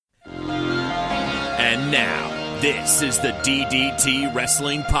And now, this is the DDT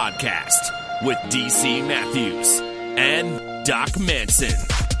Wrestling Podcast with DC Matthews and Doc Manson.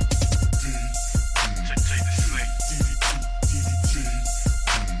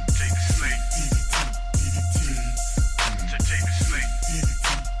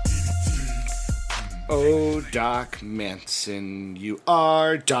 Oh, Doc Manson, you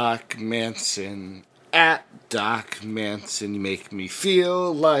are Doc Manson. At Doc Manson, you make me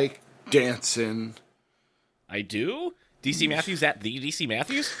feel like dancing. I do? DC Matthews at the DC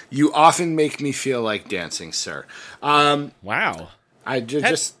Matthews? You often make me feel like dancing, sir. Wow.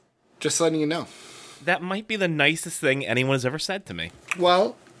 Just letting you know. That might be the nicest thing anyone has ever said to me.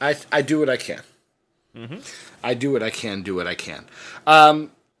 Well, I do what I can. Mm-hmm. I do what I can, do what I can.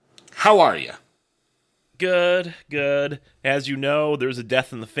 How are you? Good. As you know, there's a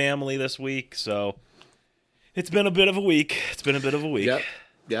death in the family this week, so it's been a bit of a week.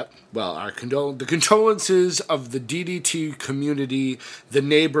 Yep. Well, the condolences of the DDT community, the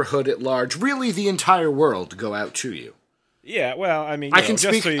neighborhood at large, really the entire world go out to you. Yeah, well, I mean, I can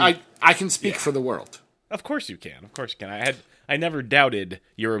speak. I can speak for the world. Of course you can. I never doubted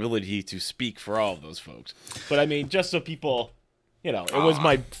your ability to speak for all of those folks. But I mean, just so people, it was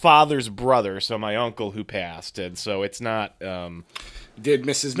my father's brother, so my uncle who passed, and so it's not. Did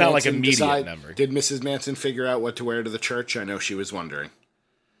Mrs. Not Manson like immediate number. Did Mrs. Manson figure out what to wear to the church? I know she was wondering.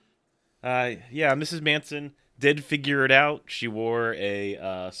 Yeah, Mrs. Manson did figure it out. She wore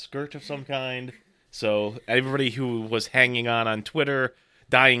a skirt of some kind. So everybody who was hanging on Twitter,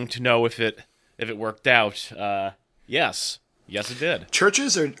 dying to know if it worked out, yes, it did.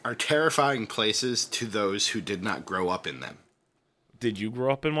 Churches are terrifying places to those who did not grow up in them. Did you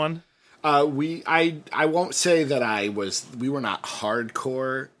grow up in one? I won't say that we were not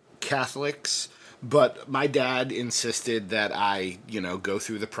hardcore Catholics, but my dad insisted that I, go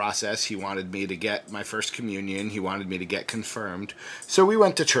through the process. He wanted me to get my first communion. He wanted me to get confirmed. So we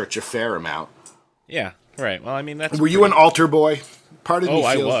went to church a fair amount. Yeah, right. Well, I mean, that's. Were you an altar boy? Part of me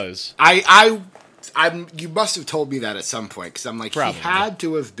feels. I was. I'm. You must have told me that at some point, because I'm like, Probably. He had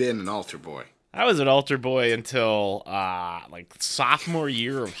to have been an altar boy. I was an altar boy until sophomore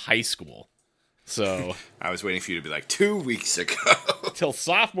year of high school. So I was waiting for you to be like 2 weeks ago. Till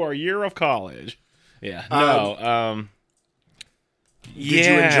sophomore year of college. Yeah. No. Did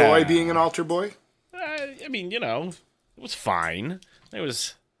you enjoy being an altar boy? I mean, it was fine. There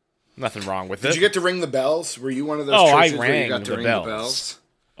was nothing wrong with it. Did you get to ring the bells? Were you one of those churches where you got to ring the bells?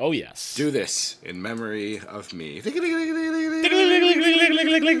 Oh, yes. Do this in memory of me.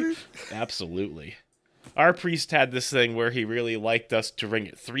 Absolutely. Our priest had this thing where he really liked us to ring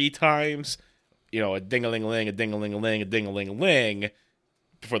it 3 times. A ding-a-ling-a-ling, a ding-a-ling-a-ling, a ding-a-ling-a-ling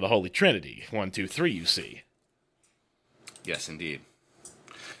for the Holy Trinity. 1, 2, 3, you see. Yes, indeed.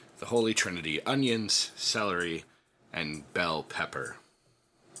 The Holy Trinity. Onions, celery, and bell pepper.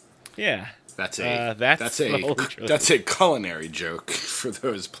 Yeah. That's a culinary joke for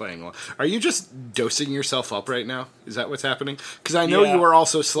those playing along. Are you just dosing yourself up right now? Is that what's happening? Because I know you are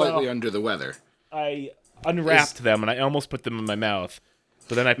also slightly under the weather. I unwrapped them and I almost put them in my mouth,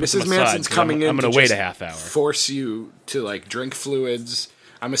 but then I put them aside. Mrs. Manson's coming in. I'm going to wait a half hour. Force you to drink fluids.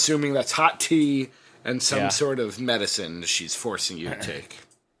 I'm assuming that's hot tea and some sort of medicine she's forcing you to take.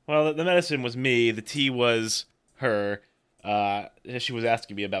 Well, the medicine was me. The tea was her. She was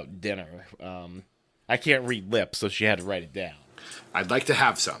asking me about dinner. I can't read lips, so she had to write it down. I'd like to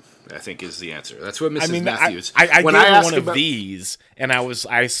have some, I think is the answer. That's what Mrs. Matthews... I gave her one of these, and I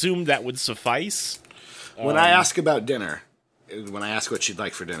assumed that would suffice. When I ask about dinner, when I ask what she'd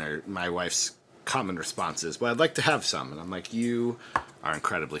like for dinner, my wife's common response is, well, I'd like to have some. And I'm like, you are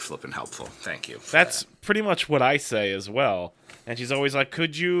incredibly flippin' helpful. Thank you. That's pretty much what I say as well. And she's always like,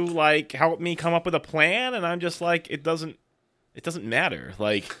 could you, help me come up with a plan? And I'm just like, it doesn't matter.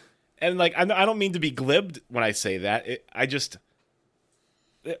 I don't mean to be glib when I say that.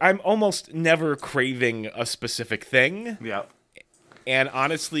 I'm almost never craving a specific thing. Yeah. And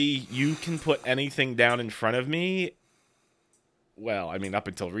honestly, you can put anything down in front of me. Well, I mean, up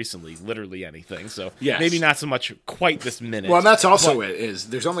until recently, literally anything. So maybe not so much quite this minute. Well, and that's also it, is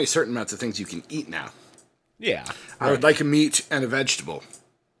there's only certain amounts of things you can eat now. Yeah. I would like a meat and a vegetable.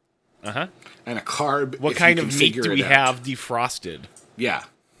 Uh-huh. And a carb. What kind of meat do we have defrosted? Yeah.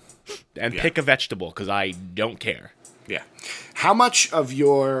 And pick a vegetable, because I don't care. Yeah. How much of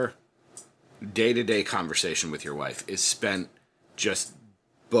your day-to-day conversation with your wife is spent just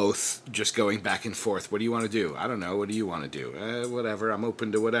going back and forth? What do you want to do? I don't know. What do you want to do? Whatever. I'm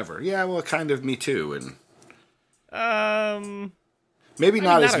open to whatever. Yeah, well, kind of me too. And Maybe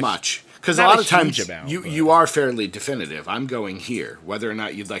not as not a- much. Because a not lot a of times huge amount, but- you are fairly definitive. I'm going here. Whether or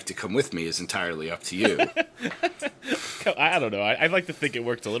not you'd like to come with me is entirely up to you. I don't know. I'd like to think it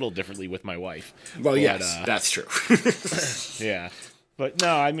works a little differently with my wife. Well, But, yes, that's true. Yeah. But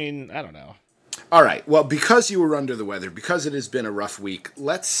no, I mean, I don't know. All right. Well, because you were under the weather, because it has been a rough week,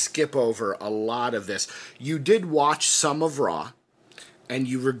 let's skip over a lot of this. You did watch some of Raw, and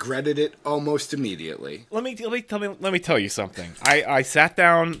you regretted it almost immediately. Let me tell you something. I sat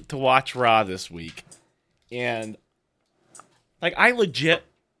down to watch Raw this week, and like I legit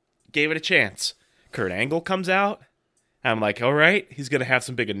gave it a chance. Kurt Angle comes out. I'm like, all right, he's gonna have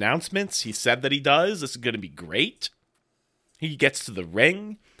some big announcements. He said that he does. This is gonna be great. He gets to the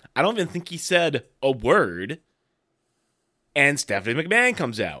ring. I don't even think he said a word. And Stephanie McMahon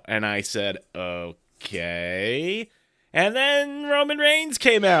comes out, and I said, okay. And then Roman Reigns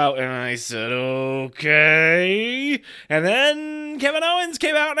came out, and I said, okay. And then Kevin Owens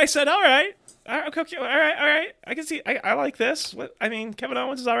came out, and I said, all right. Okay, all right. I can see, I like this. Kevin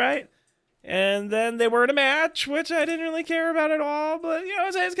Owens is all right. And then they were in a match, which I didn't really care about at all. But,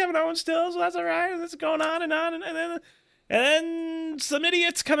 it's Kevin Owens still, so that's all right. And it's going on. And then some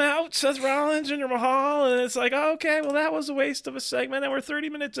idiots come out, Seth Rollins, Jinder Mahal, and it's like, okay, well, that was a waste of a segment, and we're 30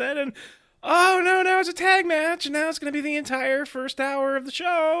 minutes in, and oh, no, now it's a tag match, and now it's going to be the entire first hour of the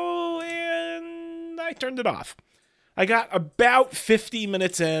show, and I turned it off. I got about 50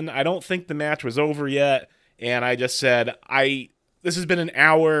 minutes in. I don't think the match was over yet, and I just said, this has been an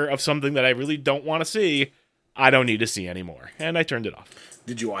hour of something that I really don't want to see. I don't need to see anymore, and I turned it off.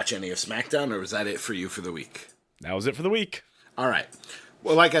 Did you watch any of SmackDown, or was that it for you for the week? That was it for the week. All right.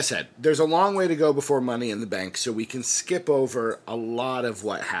 Well, like I said, there's a long way to go before Money in the Bank, so we can skip over a lot of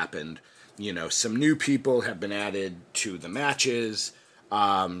what happened. Some new people have been added to the matches.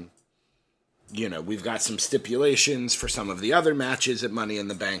 We've got some stipulations for some of the other matches at Money in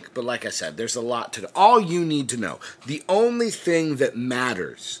the Bank. But like I said, there's a lot to do. All you need to know, the only thing that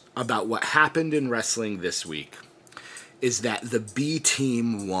matters about what happened in wrestling this week is that the B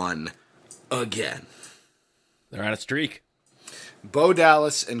team won again. They're on a streak. Bo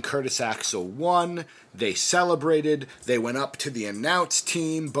Dallas and Curtis Axel won. They celebrated. They went up to the announce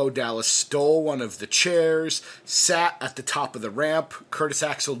team. Bo Dallas stole one of the chairs, sat at the top of the ramp. Curtis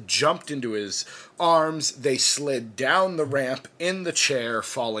Axel jumped into his arms. They slid down the ramp in the chair,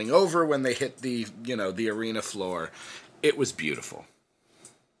 falling over when they hit the arena floor. It was beautiful.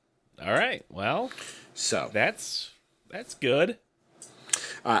 All right. Well, so that's good.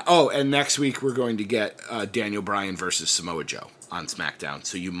 And next week we're going to get Daniel Bryan versus Samoa Joe on SmackDown,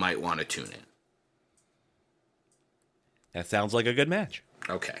 so you might want to tune in. That sounds like a good match.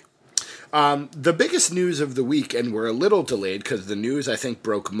 Okay. The biggest news of the week, and we're a little delayed because the news, I think,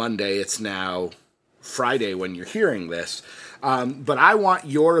 broke Monday. It's now Friday when you're hearing this. But I want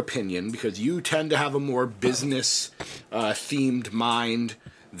your opinion because you tend to have a more business-themed mind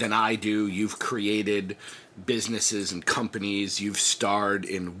than I do. You've created businesses and companies. You've starred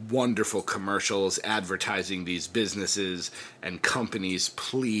in wonderful commercials advertising these businesses and companies.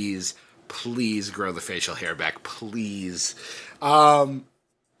 Please grow the facial hair back. Please. What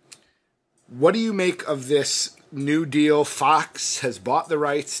do you make of this new deal? Fox has bought the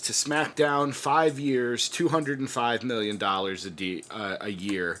rights to SmackDown, 5 years, $205 million a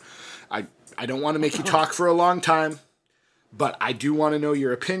year. I don't want to make you talk for a long time, but I do want to know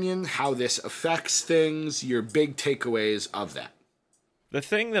your opinion, how this affects things, your big takeaways of that. The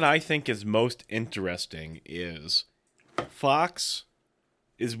thing that I think is most interesting is Fox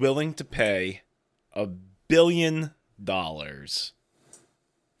is willing to pay $1 billion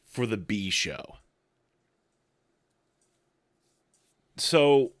for the B show.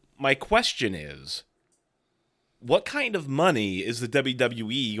 So my question is, what kind of money is the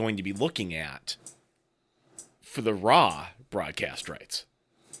WWE going to be looking at for the Raw broadcast rights?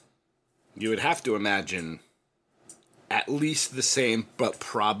 You would have to imagine at least the same, but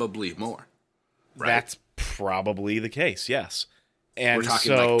probably more. Right? That's probably the case, yes. And we're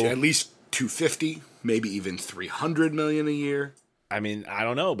talking like at least 250, maybe even 300 million a year. I mean, I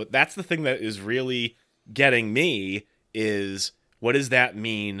don't know, but that's the thing that is really getting me is what does that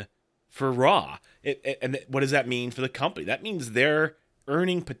mean for Raw? And what does that mean for the company? That means their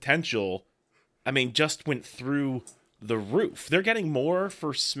earning potential, just went through the roof. They're getting more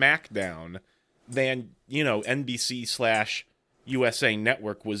for SmackDown than, NBC/USA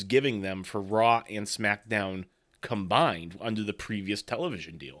Network was giving them for Raw and SmackDown combined under the previous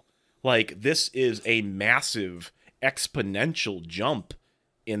television deal. Like, this is a massive exponential jump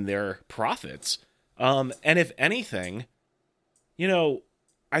in their profits. And if anything,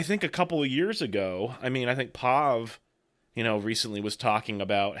 I think a couple of years ago, I think Pav recently was talking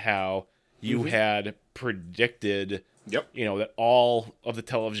about how you had predicted, Yep. that all of the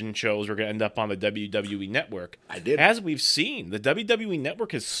television shows were going to end up on the WWE Network. I did. As we've seen, the WWE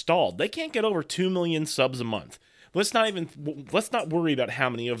Network has stalled. They can't get over 2 million subs a month. Let's not worry about how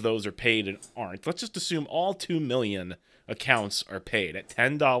many of those are paid and aren't. Let's just assume all 2 million accounts are paid at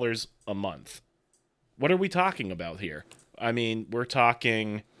 $10 a month. What are we talking about here? I mean, we're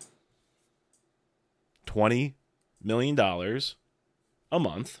talking $20 million a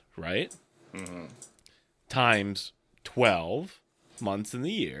month, right? Mm-hmm. Times 12 months in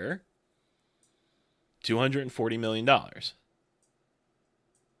the year, $240 million.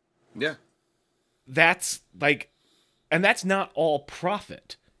 Yeah. That's and that's not all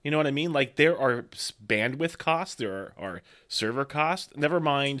profit. You know what I mean? Like, there are bandwidth costs, there are server costs, never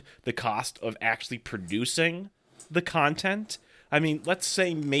mind the cost of actually producing the content. I mean, let's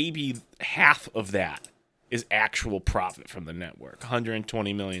say maybe half of that is actual profit from the network,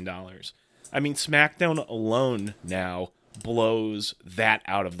 $120 million. I mean, SmackDown alone now blows that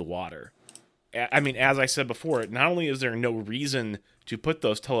out of the water. I mean, as I said before, not only is there no reason to put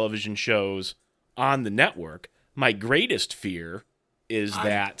those television shows on the network, my greatest fear is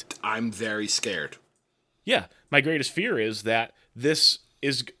that... I'm very scared. Yeah, my greatest fear is that this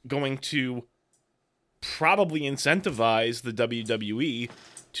is going to probably incentivize the WWE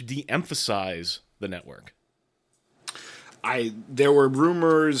to de-emphasize the network. There were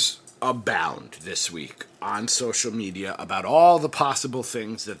rumors abound this week on social media about all the possible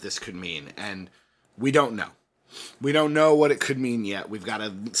things that this could mean, and we don't know. We don't know what it could mean yet. We've got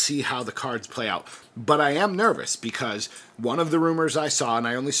to see how the cards play out. But I am nervous because one of the rumors I saw, and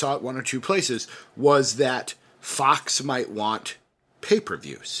I only saw it one or two places, was that Fox might want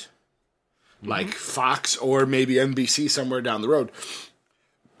pay-per-views. Like Fox or maybe NBC somewhere down the road.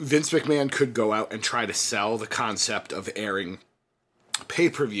 Vince McMahon could go out and try to sell the concept of airing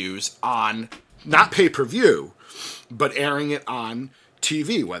pay-per-views on, not pay-per-view, but airing it on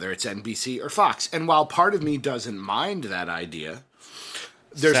TV, whether it's NBC or Fox. And while part of me doesn't mind that idea,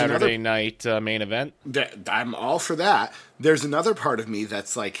 there's Saturday night main event. I'm all for that. There's another part of me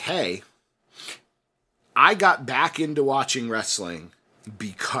that's like, hey, I got back into watching wrestling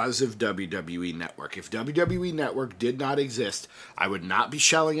because of WWE Network. If WWE Network did not exist, I would not be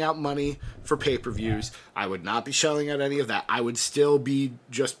shelling out money for pay-per-views. I would not be shelling out any of that. I would still be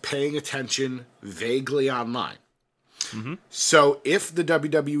just paying attention vaguely online. Mm-hmm. So if the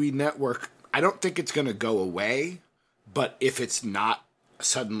WWE Network, I don't think it's going to go away, but if it's not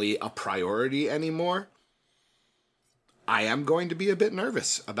suddenly a priority anymore, I am going to be a bit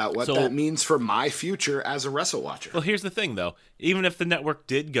nervous about what that means for my future as a wrestle watcher. Well, here's the thing, though. Even if the network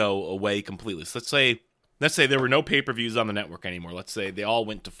did go away completely, so let's say there were no pay-per-views on the network anymore. Let's say they all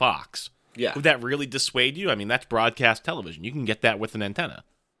went to Fox. Yeah. Would that really dissuade you? I mean, that's broadcast television. You can get that with an antenna.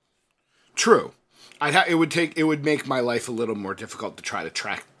 True. It would make my life a little more difficult to try to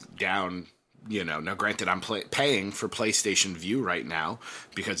track down, now granted I'm paying for PlayStation Vue right now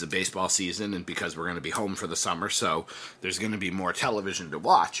because of baseball season and because we're going to be home for the summer, so there's going to be more television to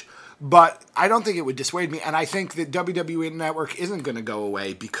watch. But I don't think it would dissuade me, and I think that WWE Network isn't going to go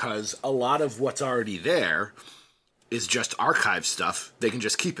away because a lot of what's already there is just archive stuff. They can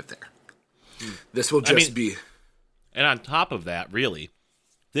just keep it there. This will just be... And on top of that, really...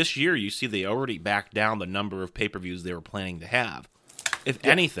 This year, you see they already backed down the number of pay-per-views they were planning to have. If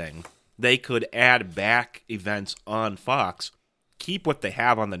anything, they could add back events on Fox, keep what they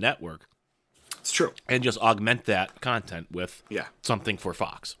have on the network. It's true. And just augment that content with something for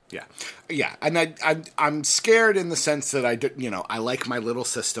Fox. Yeah. Yeah, and I'm scared in the sense that I like my little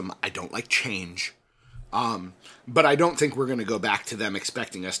system. I don't like change. But I don't think we're going to go back to them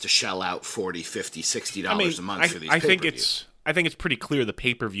expecting us to shell out $40, $50, $60 a month for these pay-per-views. I think it's pretty clear the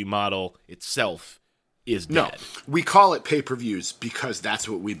pay-per-view model itself is dead. No, we call it pay-per-views because that's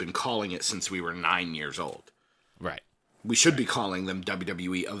what we've been calling it since we were 9 years old. Right. We should be calling them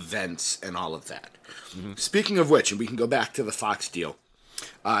WWE events and all of that. Mm-hmm. Speaking of which, and we can go back to the Fox deal,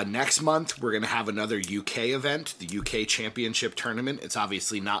 next month we're going to have another UK event, the UK Championship Tournament. It's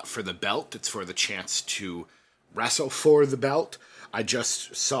obviously not for the belt. It's for the chance to wrestle for the belt. I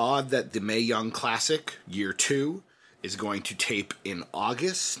just saw that the Mae Young Classic, Year 2, is going to tape in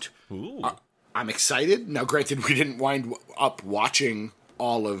August. Ooh. I'm excited. Now, granted, we didn't wind up watching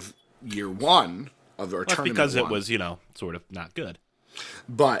all of Year 1 of our tournament. Because it was, sort of not good.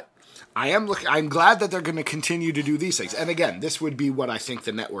 But I'm glad that they're going to continue to do these things. And again, this would be what I think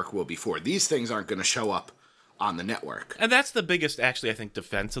the network will be for. These things aren't going to show up on the network. And that's the biggest, actually, I think,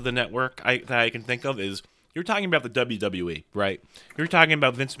 defense of the network that I can think of is you're talking about the WWE, right? You're talking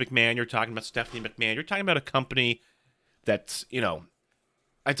about Vince McMahon. You're talking about Stephanie McMahon. You're talking about a company that's,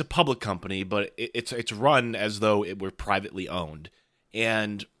 it's a public company, but it's run as though it were privately owned.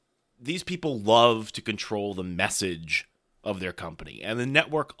 And these people love to control the message of their company, and the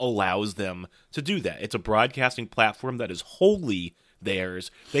network allows them to do that. It's a broadcasting platform that is wholly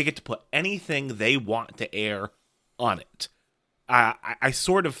theirs. They get to put anything they want to air on it. I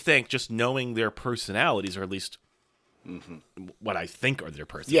sort of think, just knowing their personalities, or at least what I think are their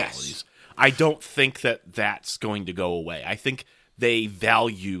personalities, I don't think that that's going to go away. I think they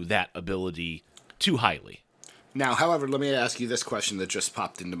value that ability too highly. Now, however, let me ask you this question that just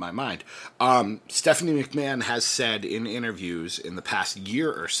popped into my mind. Stephanie McMahon has said in interviews in the past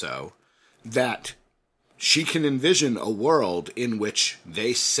year or so that she can envision a world in which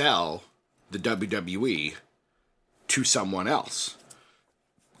they sell the WWE to someone else.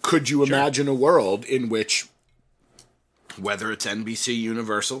 Could you imagine a world in which, whether it's NBC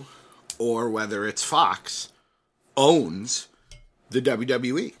Universal or whether it's Fox, owns the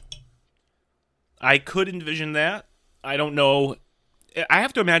WWE? I could envision that. I don't know. I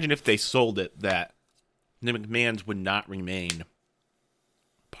have to imagine if they sold it that the McMahons would not remain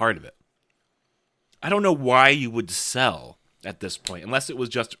part of it. I don't know why you would sell at this point, unless it was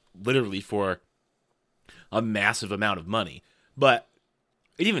just literally for a massive amount of money. But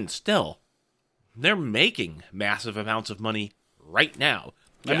even still, they're making massive amounts of money right now.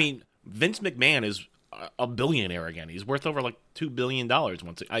 Yeah. I mean, Vince McMahon is a billionaire again. He's worth over like $2 billion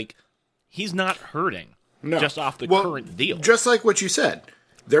once. He's not hurting just off the current deal. Just like what you said,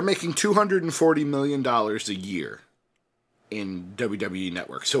 they're making $240 million a year in WWE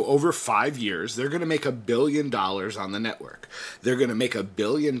Network. So over 5 years, they're going to make $1 billion on the network. They're going to make $1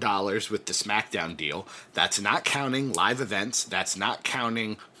 billion with the SmackDown deal. That's not counting live events. That's not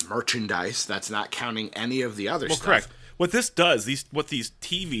counting merchandise. That's not counting any of the other stuff. Correct. What this does, what these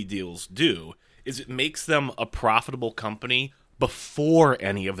TV deals do, is it makes them a profitable company before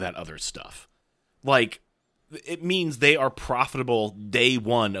any of that other stuff. Like, it means they are profitable day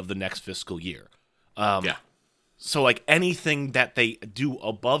one of the next fiscal year. So, like, anything that they do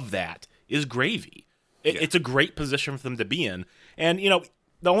above that is gravy. It's a great position for them to be in. And,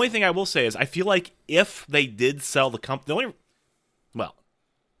 the only thing I will say is I feel like if they did sell the company,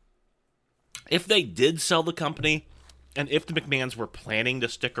 if they did sell the company, and if the McMahons were planning to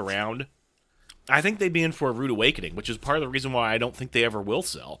stick around, I think they'd be in for a rude awakening, which is part of the reason why I don't think they ever will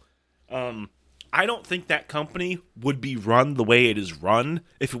sell. I don't think that company would be run the way it is run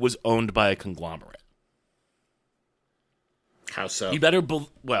if it was owned by a conglomerate. How so? You better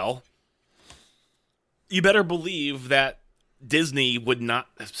believe that Disney would not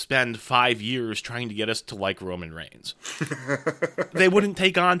spend 5 years trying to get us to like Roman Reigns. They wouldn't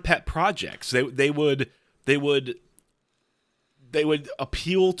take on pet projects. They would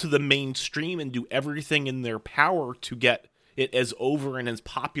appeal to the mainstream and do everything in their power to get it as over and as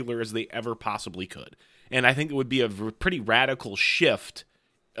popular as they ever possibly could. And I think it would be a pretty radical shift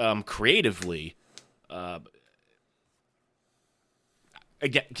creatively.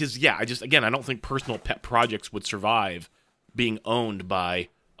 Again, because I don't think personal pet projects would survive being owned by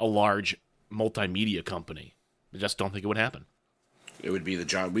a large multimedia company. I just don't think it would happen. It would be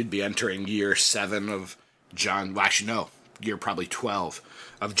we'd be entering year 7 of John. Well, actually, no. Year probably 12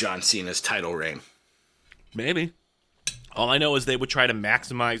 of John Cena's title reign. Maybe. All I know is they would try to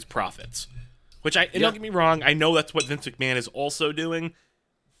maximize profits. Which, don't get me wrong, I know that's what Vince McMahon is also doing.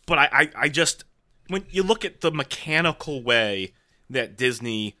 But I just, when you look at the mechanical way that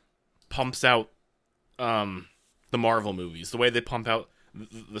Disney pumps out the Marvel movies, the way they pump out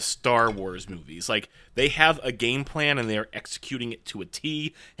the Star Wars movies, like, they have a game plan and they're executing it to a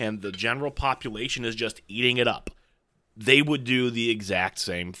T, and the general population is just eating it up. They would do the exact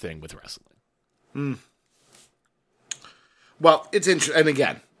same thing with wrestling. Well, it's interesting. And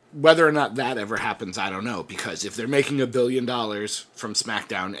again, whether or not that ever happens, I don't know. Because if they're making $1 billion from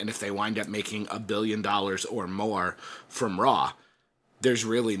SmackDown, and if they wind up making $1 billion or more from Raw, there's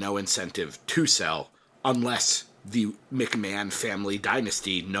really no incentive to sell unless the McMahon family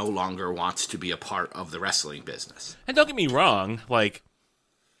dynasty no longer wants to be a part of the wrestling business. And don't get me wrong, like,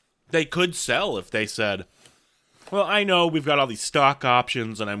 they could sell if they said, well, I know we've got all these stock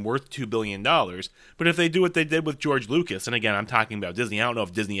options and I'm worth $2 billion, but if they do what they did with George Lucas, and again, I'm talking about Disney, I don't know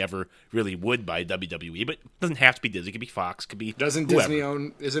if Disney ever really would buy WWE, but it doesn't have to be Disney, it could be Fox, it could be Doesn't whoever.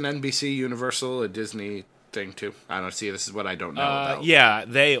 Disney isn't NBC Universal a Disney thing too? I don't see, this is what I don't know about. Yeah,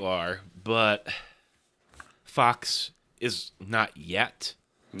 they are, but Fox is not yet.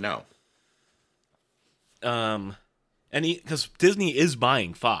 No. And because Disney is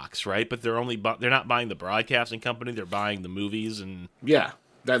buying Fox, right? But they're not buying the broadcasting company; they're buying the movies and yeah.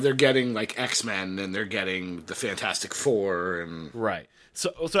 That they're getting like X-Men and they're getting the Fantastic Four and Right.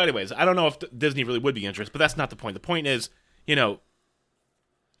 So anyways, I don't know if Disney really would be interested, but that's not the point. The point is,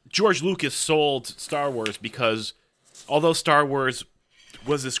 George Lucas sold Star Wars because although Star Wars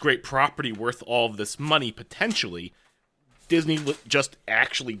was this great property worth all of this money potentially, Disney just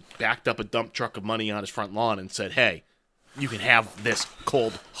actually backed up a dump truck of money on his front lawn and said, hey, you can have this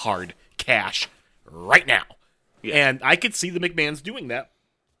cold, hard cash right now. Yeah. And I could see the McMahons doing that,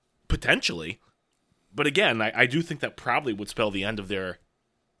 potentially. But again, I do think that probably would spell the end of their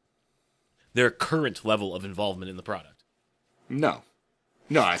current level of involvement in the product. No,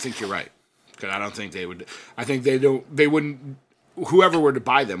 I think you're right. Because I don't think they would. I think they wouldn't. Whoever were to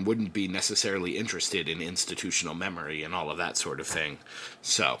buy them wouldn't be necessarily interested in institutional memory and all of that sort of thing.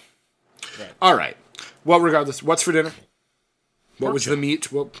 So, right. All right. Well, regardless, what's for dinner? What was the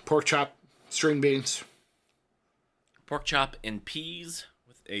meat? What, pork chop, string beans? Pork chop and peas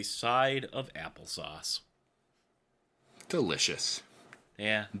with a side of applesauce. Delicious.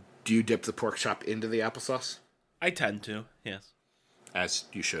 Yeah. Do you dip the pork chop into the applesauce? I tend to, yes. As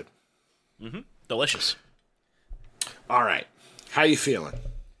you should. Mm-hmm. Delicious. All right. How you feeling?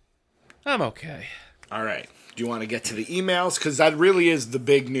 I'm okay. All right. Do you want to get to the emails? Because that really is the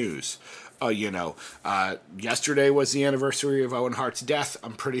big news. Yesterday was the anniversary of Owen Hart's death.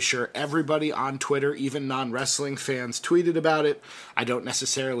 I'm pretty sure everybody on Twitter, even non-wrestling fans, tweeted about it. I don't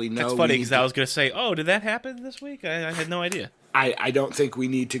necessarily know. That's funny because I was going to say, oh, did that happen this week? I had no idea. I don't think we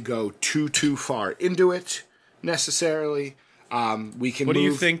need to go too far into it necessarily. We can. What do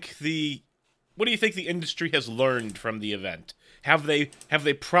you think the industry has learned from the event? Have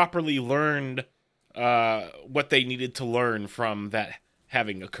they properly learned what they needed to learn from that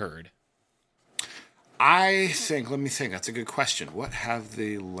having occurred? Let me think. That's a good question. What have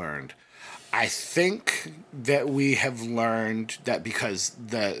they learned? I think that we have learned that because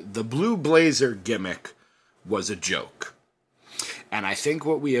the Blue Blazer gimmick was a joke. And I think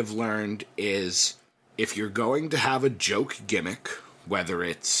what we have learned is if you're going to have a joke gimmick, whether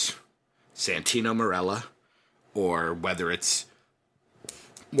it's Santino Marella or whether it's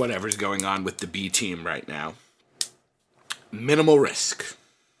whatever's going on with the B team right now, minimal risk.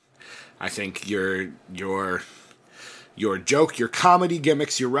 I think your joke, your comedy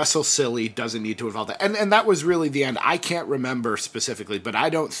gimmicks, your wrestle silly doesn't need to involve that. And that was really the end. I can't remember specifically, but I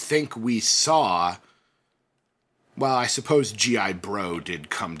don't think we saw... Well, I suppose G.I. Bro did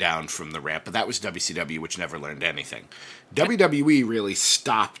come down from the ramp, but that was WCW, which never learned anything. WWE really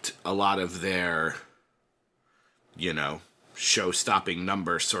stopped a lot of their, show-stopping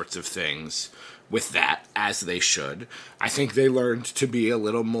number sorts of things with that, as they should. I think they learned to be a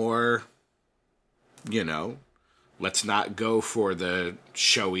little more, let's not go for the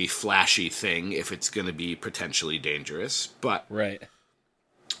showy, flashy thing if it's going to be potentially dangerous. But right.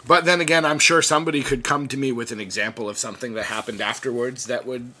 But then again, I'm sure somebody could come to me with an example of something that happened afterwards that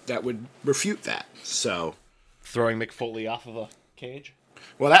would refute that. So, throwing Mick Foley off of a cage?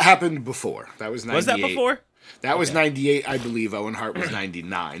 Well, that happened before. That was 98. Was that before? That was 98, I believe. Owen Hart was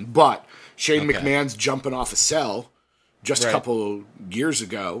 99. But Shane McMahon's jumping off a cell just a couple years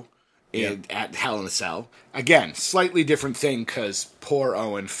ago at Hell in a Cell. Again, slightly different thing because poor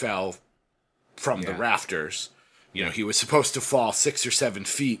Owen fell from the rafters. He was supposed to fall 6 or 7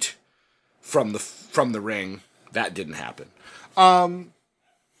 feet from the ring. That didn't happen. I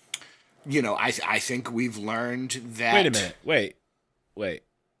think we've learned that. Wait a minute. Wait.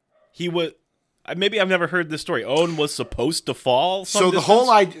 He was. Maybe I've never heard this story. Owen was supposed to fall. So the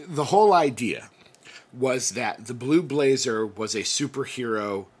whole idea was that the Blue Blazer was a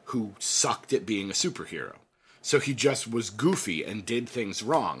superhero who sucked at being a superhero. So he just was goofy and did things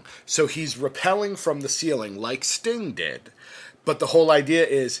wrong. So he's rappelling from the ceiling like Sting did. But the whole idea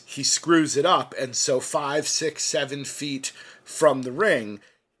is he screws it up, and so 5, 6, 7 feet from the ring,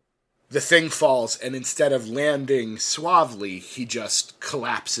 the thing falls, and instead of landing suavely, he just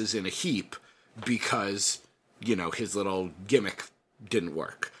collapses in a heap because, his little gimmick didn't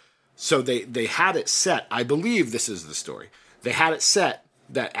work. So they had it set, I believe this is the story, they had it set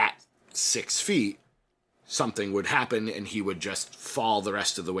that at 6 feet, something would happen and he would just fall the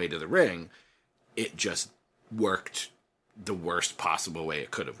rest of the way to the ring. It just worked the worst possible way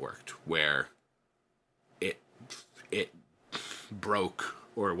it could have worked, where it broke,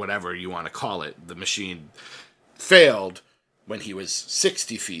 or whatever you want to call it. The machine failed when he was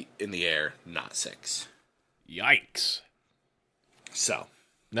 60 feet in the air, not 6. Yikes. So.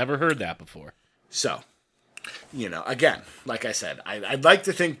 Never heard that before. So. Again, like I said, I'd like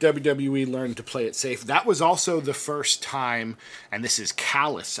to think WWE learned to play it safe. That was also the first time, and this is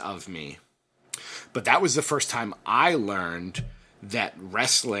callous of me, but that was the first time I learned that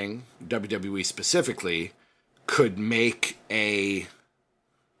wrestling, WWE specifically, could make a,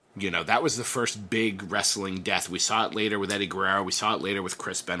 that was the first big wrestling death. We saw it later with Eddie Guerrero. We saw it later with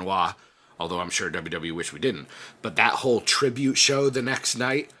Chris Benoit, although I'm sure WWE wish we didn't. But that whole tribute show the next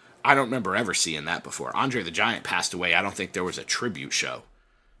night, I don't remember ever seeing that before. Andre the Giant passed away. I don't think there was a tribute show.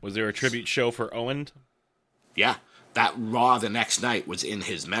 Was there a tribute show for Owen? Yeah. That Raw the next night was in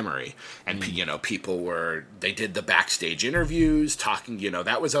his memory. And, people they did the backstage interviews, talking,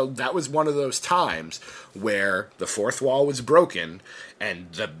 that was one of those times where the fourth wall was broken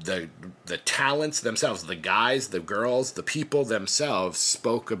and the talents themselves, the guys, the girls, the people themselves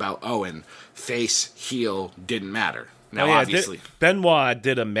spoke about Owen. Face, heel, didn't matter. Now, obviously, Benoit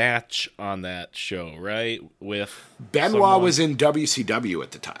did a match on that show, right? With Benoit was in WCW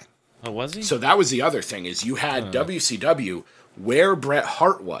at the time. Oh, was he? So that was the other thing, is you had WCW where Bret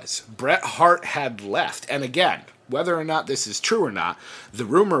Hart was. Bret Hart had left. And again, whether or not this is true or not, the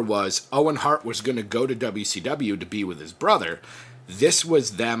rumor was Owen Hart was going to go to WCW to be with his brother. This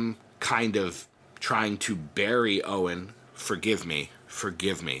was them kind of trying to bury Owen. Forgive me.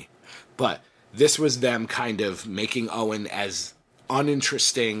 But this was them kind of making Owen as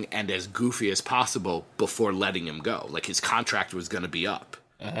uninteresting and as goofy as possible before letting him go. Like, his contract was going to be up.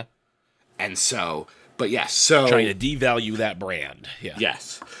 Uh-huh. And so, but yes, so... trying to devalue that brand, yeah.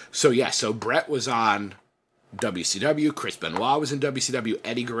 Yes. So Bret was on WCW, Chris Benoit was in WCW,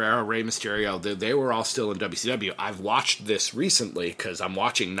 Eddie Guerrero, Rey Mysterio, they were all still in WCW. I've watched this recently because I'm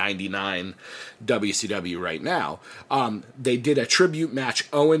watching 99 WCW right now. They did a tribute match,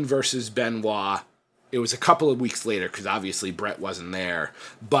 Owen versus Benoit. It was a couple of weeks later because obviously Bret wasn't there.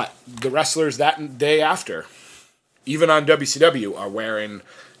 But the wrestlers that day after, even on WCW, are wearing...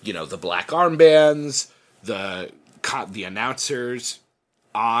 the black armbands, the announcers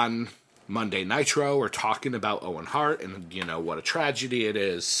on Monday Nitro are talking about Owen Hart and, what a tragedy it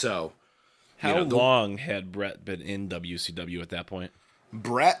is. So, how long had Bret been in WCW at that point?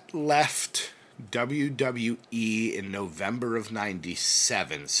 Bret left WWE in November of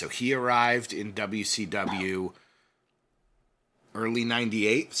 97. So he arrived in WCW early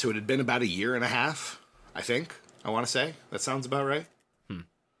 98. So it had been about a year and a half, I think. I want to say. That sounds about right.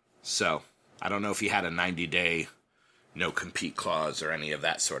 So, I don't know if he had a 90-day no-compete clause or any of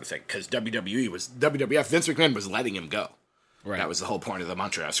that sort of thing. Because WWF, Vince McMahon was letting him go. Right. That was the whole point of the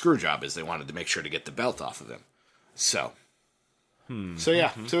Montreal Screwjob, is they wanted to make sure to get the belt off of him. So, so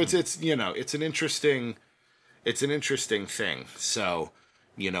yeah. So it's it's an interesting thing. So,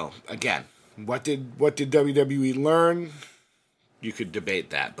 again, what did WWE learn? You could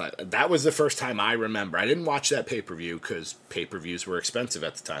debate that, but that was the first time I remember. I didn't watch that pay-per-view because pay-per-views were expensive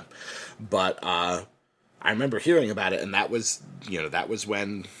at the time. But I remember hearing about it, and that was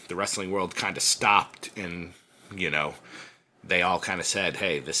when the wrestling world kind of stopped, and, they all kind of said,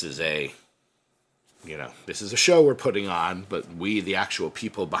 hey, this is a show we're putting on, but we, the actual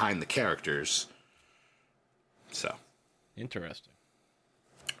people behind the characters. So. Interesting.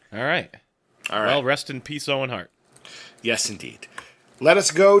 All right. Well, rest in peace, Owen Hart. Yes, indeed. Let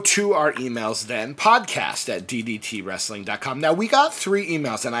us go to our emails then. podcast@ddtwrestling.com. Now, we got 3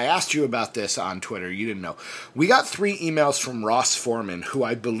 emails, and I asked you about this on Twitter. You didn't know. We got 3 emails from Ross Foreman, who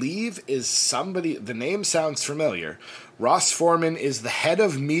I believe is somebody... The name sounds familiar. Ross Foreman is the head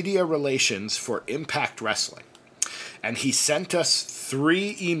of media relations for Impact Wrestling. And he sent us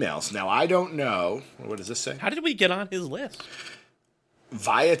 3 emails. Now, I don't know... What does this say? How did we get on his list?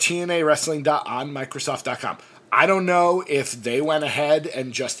 Via TNAWrestling.onmicrosoft.com. I don't know if they went ahead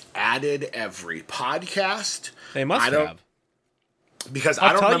and just added every podcast. They must have. Because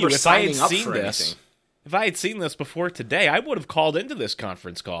I don't remember signing up for anything. If I had seen this before today, I would have called into this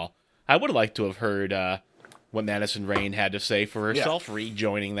conference call. I would have liked to have heard what Madison Rayne had to say for herself,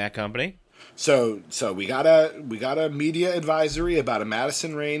 rejoining that company. So we got a media advisory about a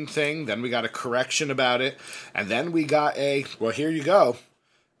Madison Rayne thing. Then we got a correction about it, and then we got here you go.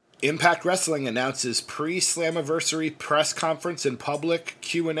 Impact Wrestling announces pre-Slammiversary press conference and public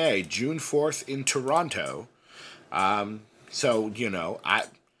Q&A June 4th in Toronto. So, I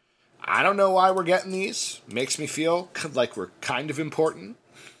don't know why we're getting these. Makes me feel like we're kind of important.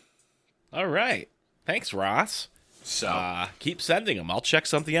 All right. Thanks, Ross. So keep sending them. I'll check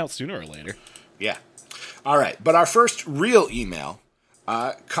something out sooner or later. Yeah. All right. But our first real email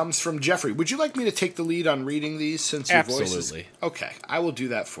comes from Jeffrey. Would you like me to take the lead on reading these since your voice is... Absolutely. Okay, I will do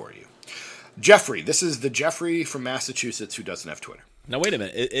that for you. Jeffrey, this is the Jeffrey from Massachusetts who doesn't have Twitter. Now, wait a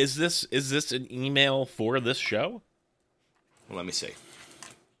minute. Is this an email for this show? Well, let me see.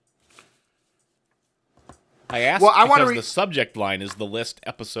 I asked because the subject line is the list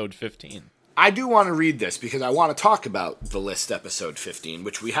episode 15. I do want to read this because I want to talk about the list episode 15,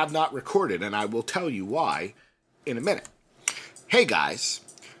 which we have not recorded, and I will tell you why in a minute. Hey guys,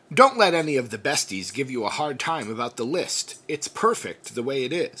 don't let any of the besties give you a hard time about the list. It's perfect the way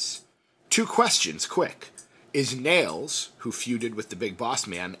it is. 2 questions, quick. Is Nails, who feuded with the Big Boss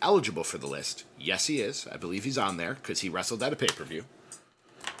Man, eligible for the list? Yes, he is. I believe he's on there because he wrestled at a pay-per-view.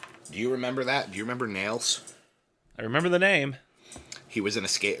 Do you remember that? Do you remember Nails? I remember the name. He was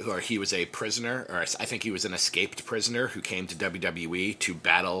he was a prisoner, or I think he was an escaped prisoner who came to WWE to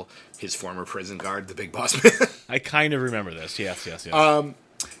battle his former prison guard, the Big Boss Man. I kind of remember this. Yes.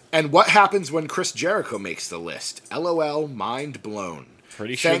 And what happens when Chris Jericho makes the list? LOL, mind blown.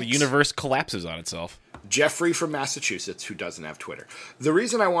 Pretty sure the universe collapses on itself. Jeffrey from Massachusetts, who doesn't have Twitter. The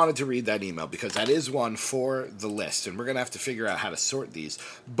reason I wanted to read that email, because that is one for the list, and we're going to have to figure out how to sort these.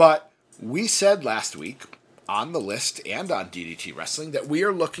 But we said last week on the list and on DDT Wrestling that we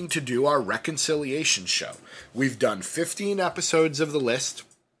are looking to do our reconciliation show. We've done 15 episodes of the list.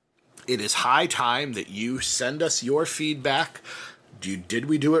 It is high time that you send us your feedback. Did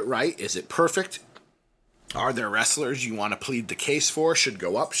we do it right? Is it perfect? Are there wrestlers you want to plead the case for? Should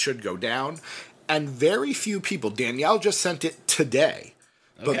go up, should go down? And very few people, Danielle just sent it today,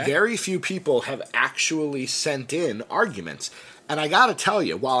 but very few people have actually sent in arguments. And I gotta tell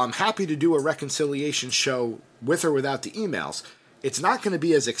you, while I'm happy to do a reconciliation show with or without the emails, it's not going to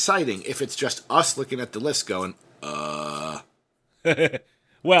be as exciting if it's just us looking at the list going, Well,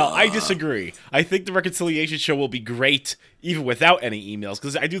 I disagree. I think the reconciliation show will be great even without any emails,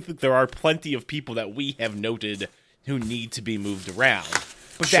 because I do think there are plenty of people that we have noted who need to be moved around.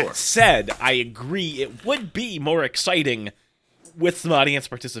 But that said, I agree it would be more exciting with some audience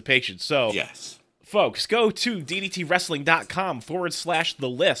participation. So, yes. Folks, go to ddtwrestling.com/the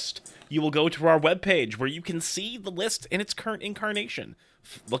list. You will go to our webpage where you can see the list in its current incarnation.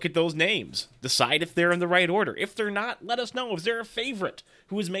 Look at those names. Decide if they're in the right order. If they're not, let us know. Is there a favorite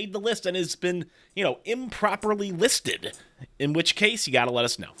who has made the list and has been, improperly listed? In which case, you got to let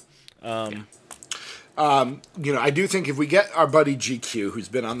us know. I do think if we get our buddy GQ, who's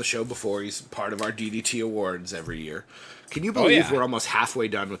been on the show before, he's part of our DDT Awards every year. Can you believe we're almost halfway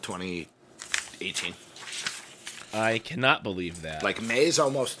done with 2018? I cannot believe that. Like May's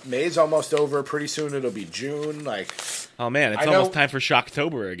almost over. Pretty soon it'll be June. Like, oh man, it's almost time for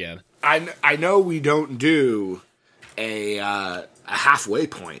Shocktober again. I know we don't do a halfway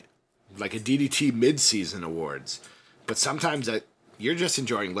point like a DDT mid-season awards, but sometimes you're just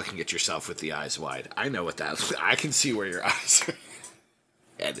enjoying looking at yourself with the eyes wide. I know what that. I can see where your eyes are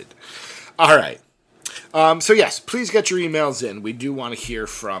headed. All right. So yes, please get your emails in. We do want to hear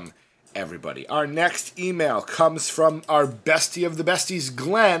from everybody. Our next email comes from our bestie of the besties,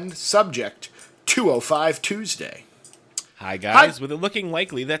 Glenn. Subject: 205 Tuesday. Hi guys. With it looking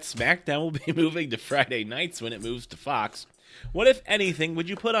likely that SmackDown will be moving to Friday nights when it moves to Fox, what, if anything, would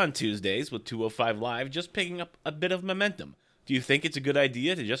you put on Tuesdays with 205 Live just picking up a bit of momentum? Do you think it's a good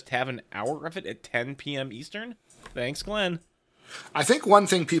idea to just have an hour of it at 10 p.m. Eastern? Thanks, Glenn. I think one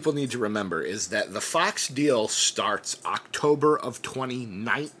thing people need to remember is that the Fox deal starts October of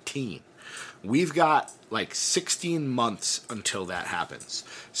 2019. We've got like 16 months until that happens.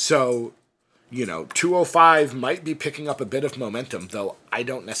 So, 205 might be picking up a bit of momentum, though I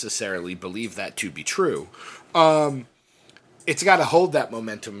don't necessarily believe that to be true. It's got to hold that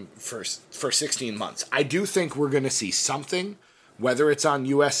momentum for 16 months. I do think we're going to see something, whether it's on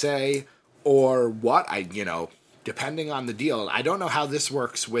USA or what, depending on the deal. I don't know how this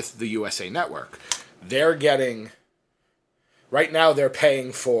works with the USA Network. Right now they're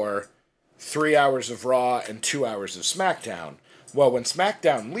paying for 3 hours of Raw and 2 hours of SmackDown. Well, when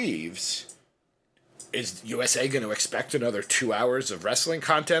SmackDown leaves, is USA going to expect another 2 hours of wrestling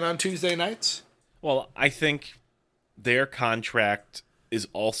content on Tuesday nights? Well, I think their contract is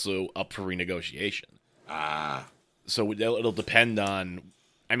also up for renegotiation. So it'll depend on...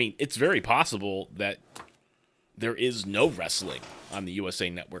 it's very possible that there is no wrestling on the USA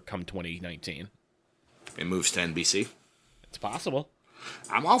Network come 2019. It moves to NBC? It's possible.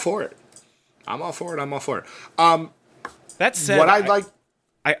 I'm all for it. That said, what I'd like...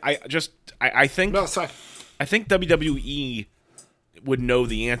 I think... No, sorry. I think WWE would know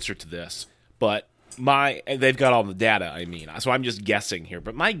the answer to this, but they've got all the data, so I'm just guessing here.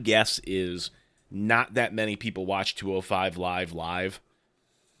 But my guess is not that many people watch 205 live.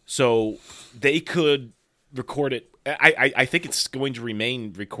 So they could record it. I think it's going to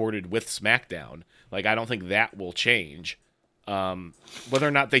remain recorded with SmackDown. Like, I don't think that will change. Whether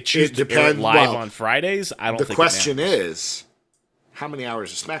or not they choose to air it live on Fridays, I don't think the question is, how many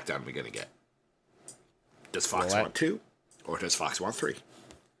hours of SmackDown are we going to get? Does Fox want 2, or does Fox want 3?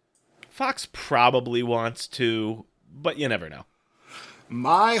 Fox probably wants to, but you never know.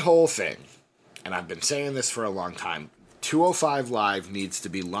 My whole thing, and I've been saying this for a long time, 205 Live needs to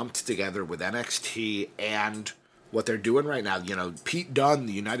be lumped together with NXT and what they're doing right now. You know, Pete Dunne,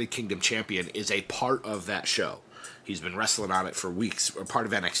 the United Kingdom champion, is a part of that show. He's been wrestling on it for weeks, or part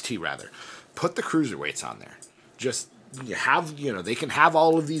of NXT rather. Put the cruiserweights on there. Just have, you know, they can have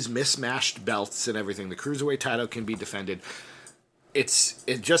all of these mismatched belts and everything. The cruiserweight title can be defended. It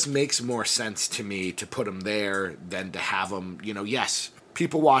just makes more sense to me to put them there than to have them, you know, yes,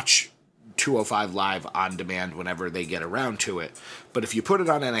 people watch 205 Live on demand whenever they get around to it. But if you put it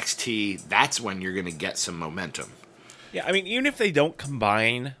on NXT, that's when you're going to get some momentum. Yeah, I mean, even if they don't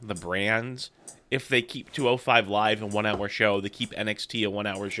combine the brands, if they keep 205 Live a 1 hour show, they keep NXT a 1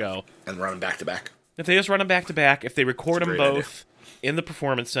 hour show. And run them back to back. If they just run them back to back, if they record them both in the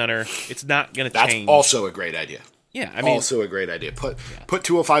Performance Center, it's not going to change. That's also a great idea. Yeah, I mean. Also a great idea. Put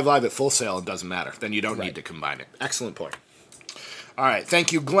 205 Live at Full Sail, it doesn't matter. Then you don't need to combine it. Excellent point. All right,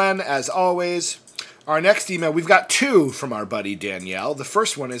 thank you, Glenn, as always. Our next email, we've got two from our buddy Danielle. The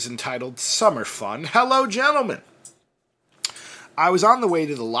first one is entitled Summer Fun. Hello, gentlemen. I was on the way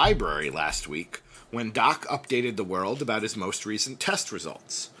to the library last week when Doc updated the world about his most recent test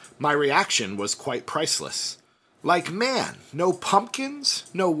results. My reaction was quite priceless. Like, man, no pumpkins?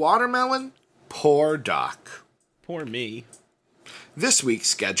 No watermelon? Poor Doc. Poor me. This week's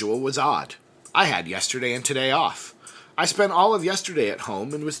schedule was odd. I had yesterday and today off. I spent all of yesterday at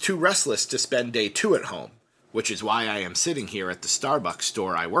home and was too restless to spend day 2 at home, which is why I am sitting here at the Starbucks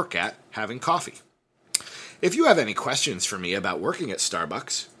store I work at, having coffee. If you have any questions for me about working at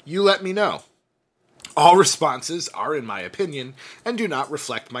Starbucks, you let me know. All responses are in my opinion and do not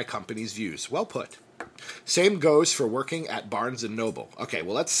reflect my company's views. Well put. Same goes for working at Barnes & Noble. Okay,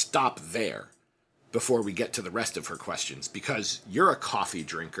 well, let's stop there before we get to the rest of her questions, because you're a coffee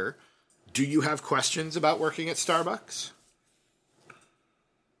drinker. Do you have questions about working at Starbucks?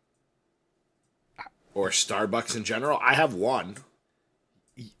 Or Starbucks in general? I have one.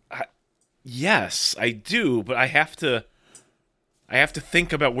 Yes, I do, but I have to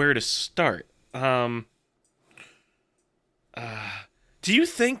think about where to start. Do you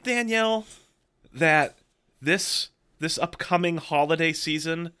think, Danielle, that this upcoming holiday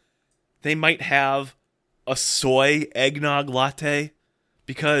season they might have a soy eggnog latte?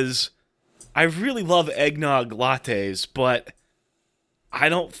 Because I really love eggnog lattes, but I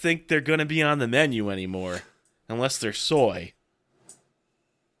don't think they're going to be on the menu anymore unless they're soy.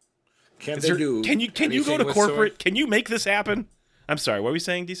 Can you go to corporate? Soy? Can you make this happen? I'm sorry, what were we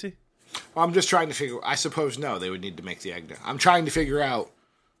saying, DC? I'm just trying to figure. I suppose no, they would need to make the eggnog. I'm trying to figure out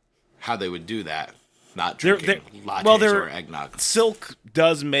how they would do that. Not drinking lattes or eggnog. Silk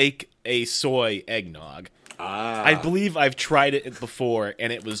does make a soy eggnog. I believe I've tried it before,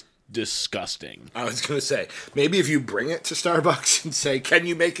 and it was disgusting. I was going to say, maybe if you bring it to Starbucks and say, can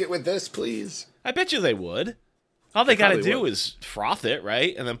you make it with this, please? I bet you they would. All they got to do is froth it,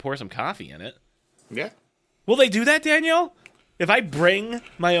 right? And then pour some coffee in it. Yeah. Will they do that, Danielle? If I bring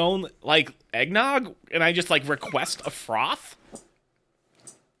my own, eggnog and I just, request a froth?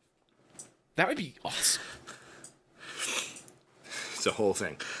 That would be awesome. It's a whole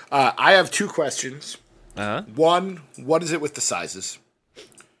thing. I have two questions. Uh-huh. One, what is it with the sizes?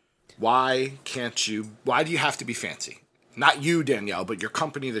 Why do you have to be fancy? Not you, Danielle, but your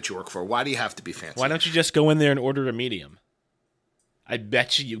company that you work for. Why do you have to be fancy? Why don't you just go in there and order a medium? I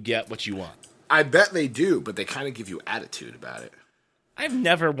bet you get what you want. I bet they do, but they kind of give you attitude about it. I've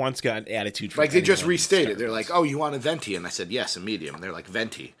never once gotten attitude from they just restated. They're like, oh, you want a venti? And I said, yes, a medium. And they're like,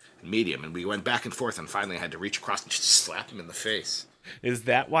 venti, and medium. And we went back and forth, and finally I had to reach across and just slap him in the face. Is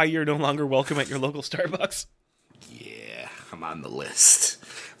that why you're no longer welcome at your local Starbucks? Yeah, I'm on the list.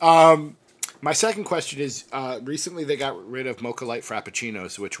 My second question is, recently they got rid of Mocha Light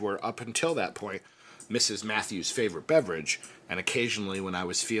Frappuccinos, which were, up until that point, Mrs. Matthews' favorite beverage. And occasionally when I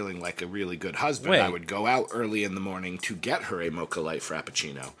was feeling like a really good husband, I would go out early in the morning to get her a Mocha Light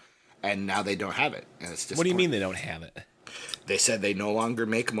Frappuccino. And now they don't have it. And it's What do you mean they don't have it? They said they no longer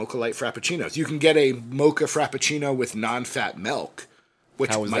make Mocha Light Frappuccinos. You can get a Mocha Frappuccino with non-fat milk,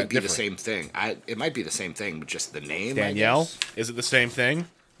 which might be the same thing. It might be the same thing, but just the name. Danielle, is it the same thing?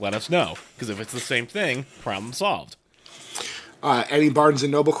 Let us know, because if it's the same thing, problem solved. Any Barnes &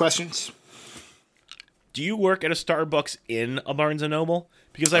 Noble questions? Do you work at a Starbucks in a Barnes & Noble?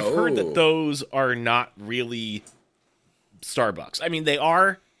 Because I've heard that those are not really Starbucks. I mean, they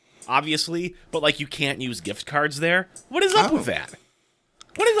are, obviously, but you can't use gift cards there. What is up with that?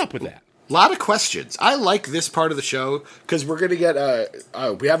 What is up with that? A lot of questions. I like this part of the show because we're going to get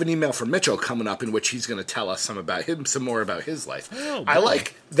we have an email from Mitchell coming up in which he's going to tell us some more about his life. Oh, I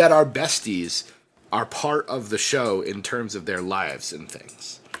like that our besties are part of the show in terms of their lives and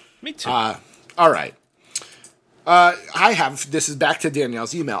things. Me too. All right. This is back to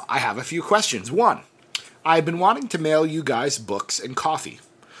Danielle's email. I have a few questions. 1, I've been wanting to mail you guys books and coffee.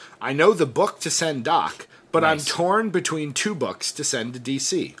 I know the book to send Doc, but Nice. I'm torn between 2 books to send to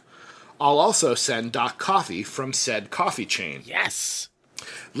DC. I'll also send Doc coffee from said coffee chain. Yes.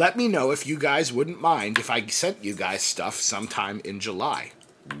 Let me know if you guys wouldn't mind if I sent you guys stuff sometime in July.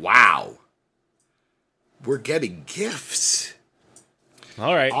 Wow. We're getting gifts.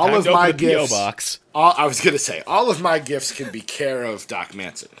 All right. All time of to open my the P.O. gifts. box. I was going to say, all of my gifts can be care of Doc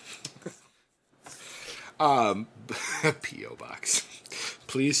Manson. P.O. Box.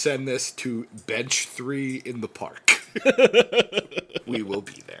 Please send this to Bench 3 in the park. We will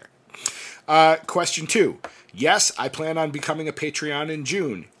be there. Question 2. Yes, I plan on becoming a Patreon in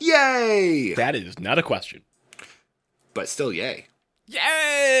June. Yay! That is not a question. But still, yay.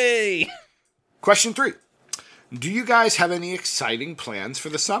 Yay! Question 3. Do you guys have any exciting plans for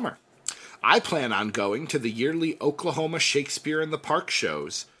the summer? I plan on going to the yearly Oklahoma Shakespeare in the Park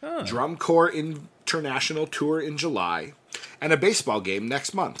shows, Drum Corps International Tour in July, and a baseball game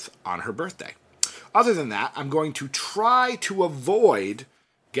next month on her birthday. Other than that, I'm going to try to avoid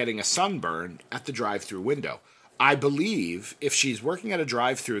getting a sunburn at the drive-thru window. I believe if she's working at a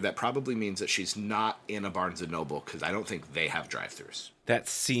drive-thru, that probably means that she's not in a Barnes & Noble, because I don't think they have drive-thrus. That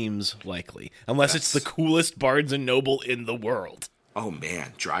seems likely. Unless it's the coolest Barnes & Noble in the world. Oh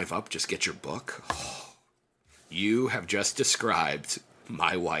man, drive up, just get your book. Oh, you have just described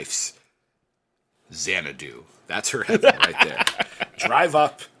my wife's Xanadu. That's her heaven right there. Drive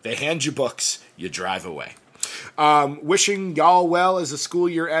up, they hand you books, you drive away. Wishing y'all well as the school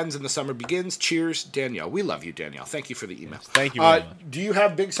year ends and the summer begins. Cheers, Danielle. We love you, Danielle. Thank you for the email. Yes, thank you very much. Do you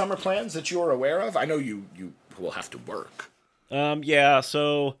have big summer plans that you are aware of? I know you will have to work. Yeah,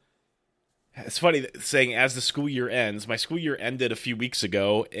 so it's funny saying as the school year ends. My school year ended a few weeks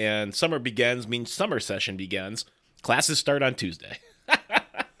ago, and summer begins means summer session begins. Classes start on Tuesday.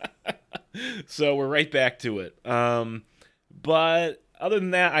 So we're right back to it. But other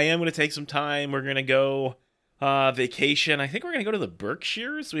than that, I am going to take some time. We're going to go vacation. I think we're going to go to the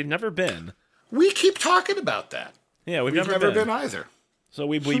Berkshires. We've never been. We keep talking about that. Yeah, we've never been either. So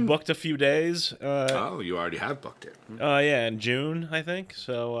we booked a few days. You already have booked it. Yeah, in June, I think.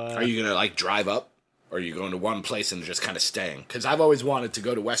 So are you gonna drive up, or are you going to one place and just kind of staying? Because I've always wanted to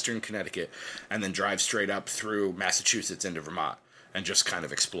go to Western Connecticut and then drive straight up through Massachusetts into Vermont and just kind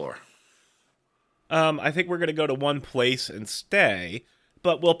of explore. I think we're gonna go to one place and stay,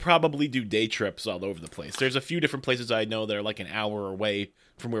 but we'll probably do day trips all over the place. There's a few different places I know that are like an hour away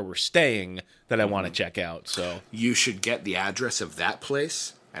from where we're staying that I want to check out. So you should get the address of that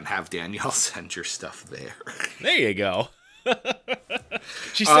place and have Danielle send your stuff there. There you go.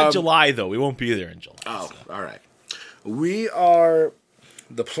 She said July, though. We won't be there in July. Oh, so. All right.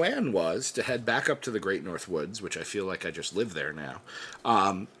 The plan was to head back up to the Great North Woods, which I feel like I just live there now,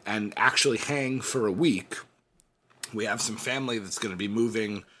 and actually hang for a week. We have some family that's going to be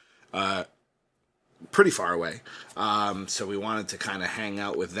moving pretty far away, so we wanted to kind of hang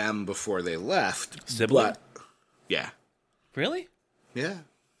out with them before they left. Sibling? Yeah. Really? Yeah.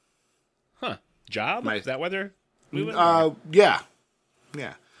 Huh. Job? Is that why they're moving? Yeah.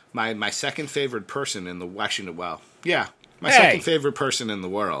 Yeah. My second favorite person in the... Actually, well, yeah. My second favorite person in the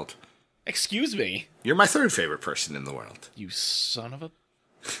world. Excuse me? You're my third favorite person in the world. You son of a...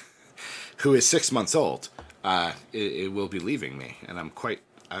 Who is 6 months old. It will be leaving me, and I'm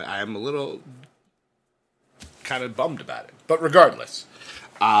a little kind of bummed about it. But regardless,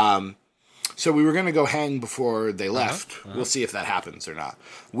 so we were going to go hang before they left. We'll see if that happens or not.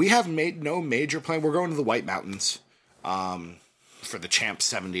 We have made no major plan. We're going to the White Mountains for the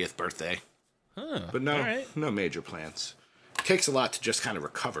champ's 70th birthday. But no major plans. It takes a lot to just kind of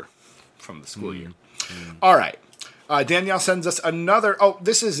recover from the school year. All right. Danielle sends us another... Oh,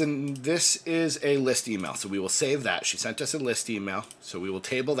 this is a list email, so we will save that. She sent us a list email, so we will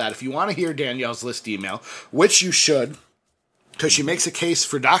table that. If you want to hear Danielle's list email, which you should, because she makes a case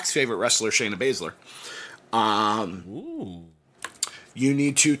for Doc's favorite wrestler, Shayna Baszler, you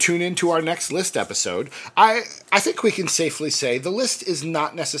need to tune into our next list episode. I think we can safely say the list is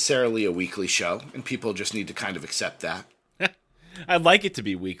not necessarily a weekly show, and people just need to kind of accept that. I'd like it to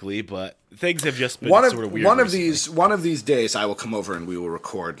be weekly, but things have just been sort of weird. One of these days, I will come over and we will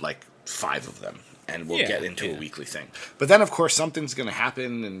record like 5 of them, and we'll get into a weekly thing. But then, of course, something's going to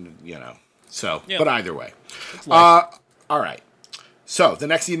happen, and so. Yeah. But either way, all right. So, the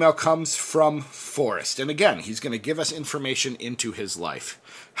next email comes from Forrest. And again, he's going to give us information into his life.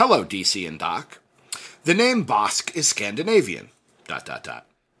 Hello, DC and Doc. The name Bosk is Scandinavian. ...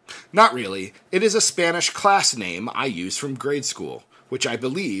 Not really. It is a Spanish class name I use from grade school, which I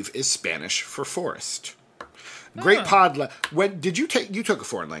believe is Spanish for forest. Great pod. When did you take? You took a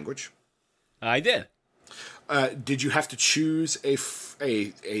foreign language. I did. Did you have to choose a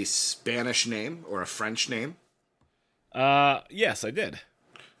Spanish name or a French name? Yes, I did.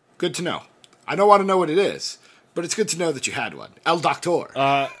 Good to know. I don't want to know what it is, but it's good to know that you had one. El Doctor.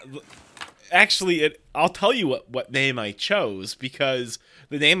 Actually, I'll tell you what name I chose, because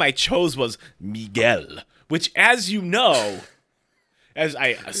the name I chose was Miguel, which, as you know, as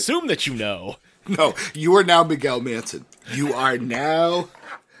I assume that you know... No, you are now Miguel Manson. You are now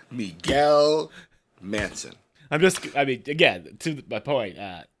Miguel Manson. Again, to my point,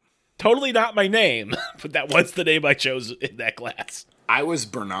 totally not my name, but that was the name I chose in that class. I was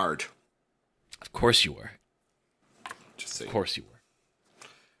Bernard. Of course you were. Just so of course you were.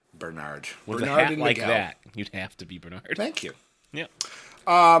 Bernard. With Bernard a hat and like Miguel. that, you'd have to be Bernard. Thank you. Yeah.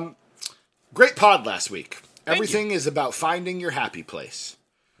 Great pod last week. Thank Everything is about finding your happy place.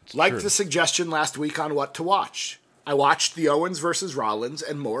 Like the suggestion last week on what to watch. I watched the Owens versus Rollins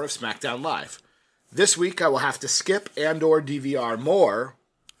and more of SmackDown Live. This week I will have to skip and or DVR more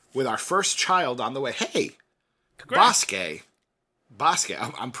with our first child on the way. Hey, Congrats. Bosque.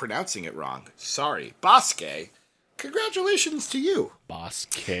 I'm pronouncing it wrong. Sorry. Bosque. Congratulations to you. Boss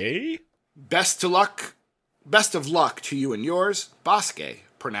K? Best of luck to you and yours, Bosque,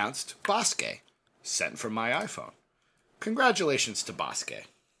 pronounced Bosque, sent from my iPhone. Congratulations to Bosque.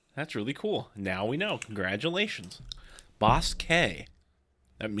 That's really cool. Now we know. Congratulations. Boss K.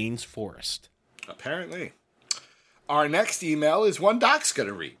 That means forest. Apparently. Our next email is one Doc's going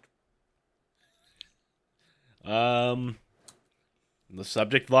to read. The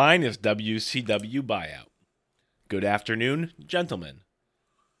subject line is WCW buyout. Good afternoon, gentlemen.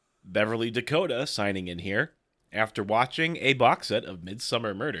 Beverly Dakota signing in here after watching a box set of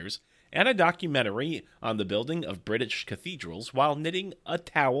Midsummer Murders and a documentary on the building of British cathedrals while knitting a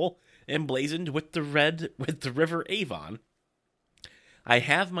towel emblazoned with the River Avon. I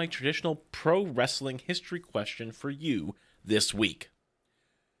have my traditional pro wrestling history question for you this week.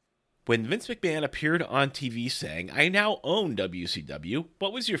 When Vince McMahon appeared on TV saying, "I now own WCW,"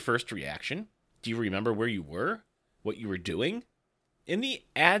 what was your first reaction? Do you remember where you were? What you were doing? In the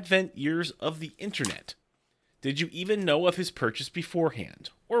advent years of the internet, did you even know of his purchase beforehand,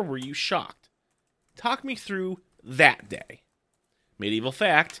 or were you shocked? Talk me through that day. Medieval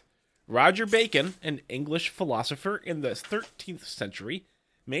fact: Roger Bacon, an English philosopher in the 13th century,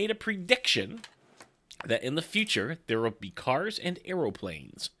 made a prediction that in the future there will be cars and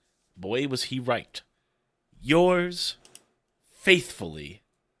aeroplanes. Boy, was he right. Yours faithfully,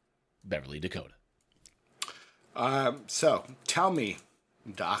 Beverly Dakota. So, tell me,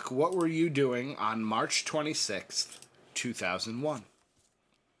 Doc, what were you doing on March 26th, 2001?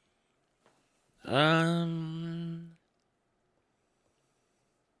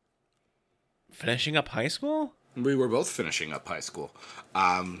 Finishing up high school? We were both finishing up high school.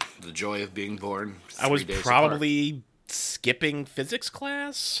 The joy of being born. I was 3 days probably skipping physics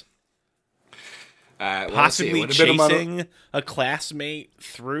class? apart. Possibly chasing a classmate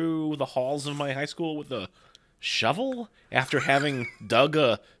through the halls of my high school with a shovel after having dug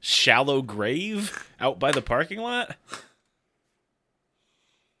a shallow grave out by the parking lot?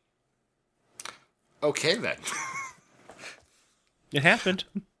 Okay, then. It happened.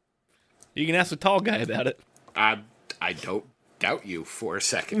 You can ask the tall guy about it. I don't doubt you for a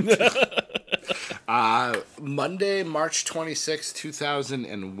second. Monday, March 26,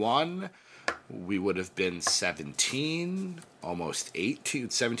 2001, we would have been 17, almost 18,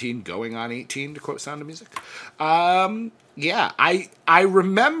 17 going on 18, to quote Sound of Music. Yeah, I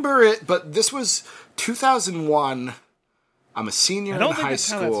remember it, but this was 2001. I'm a senior in high school. I don't think that's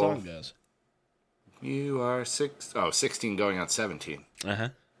how that song goes. You are 16 going on 17. Uh-huh.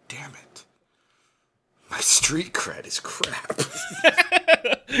 Damn it. My street cred is crap.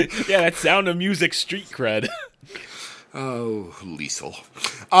 Yeah, that Sound of Music street cred. Oh, Liesel.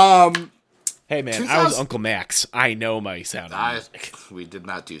 Hey, man, I was Uncle Max. I know my Sound of Music. We did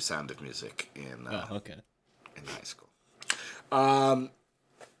not do Sound of Music in okay. in high school. I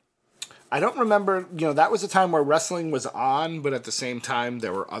don't remember, that was a time where wrestling was on, but at the same time,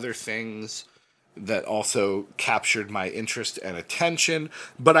 there were other things that also captured my interest and attention.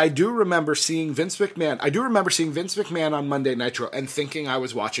 But I do remember seeing Vince McMahon on Monday Nitro and thinking I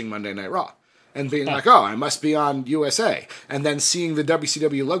was watching Monday Night Raw. And being like, oh, I must be on USA. And then seeing the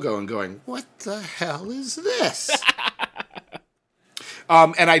WCW logo and going, what the hell is this?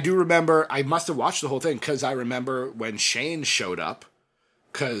 And I do remember, I must have watched the whole thing because I remember when Shane showed up,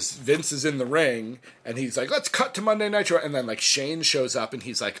 because Vince is in the ring and he's like, let's cut to Monday Nitro. And then like Shane shows up and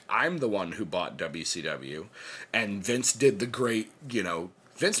he's like, I'm the one who bought WCW. And Vince did the great,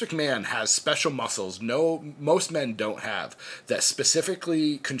 Vince McMahon has special muscles most men don't have that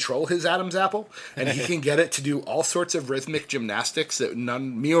specifically control his Adam's apple, and he can get it to do all sorts of rhythmic gymnastics that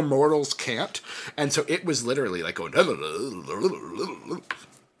mere mortals can't. And so it was literally like going,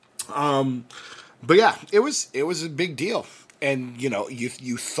 but yeah, it was a big deal. And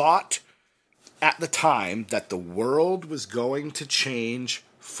you thought at the time that the world was going to change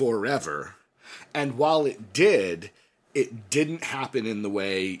forever, and while it did, it didn't happen in the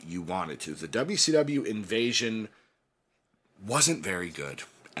way you wanted to. The WCW invasion wasn't very good,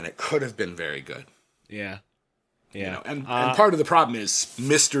 and it could have been very good. Yeah. And part of the problem is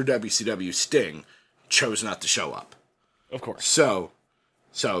Mr. WCW Sting chose not to show up. Of course. So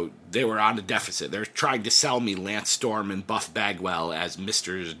they were on a deficit. They're trying to sell me Lance Storm and Buff Bagwell as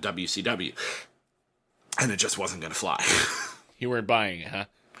Mr. WCW, and it just wasn't going to fly. You weren't buying it, huh?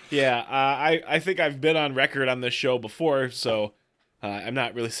 Yeah, I think I've been on record on this show before, so I'm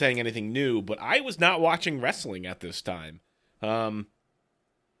not really saying anything new, but I was not watching wrestling at this time. I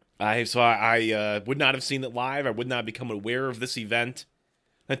would not have seen it live. I would not have become aware of this event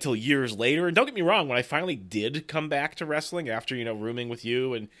until years later. And don't get me wrong, when I finally did come back to wrestling after, rooming with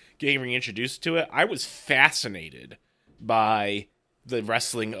you and getting reintroduced to it, I was fascinated by the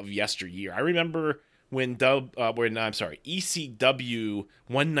wrestling of yesteryear. I remember when ECW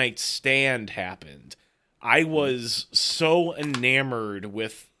One Night Stand happened, I was so enamored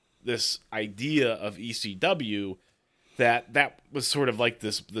with this idea of ECW that was sort of like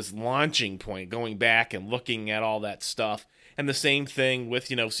this launching point, going back and looking at all that stuff. And the same thing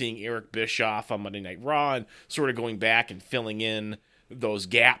with, seeing Eric Bischoff on Monday Night Raw and sort of going back and filling in those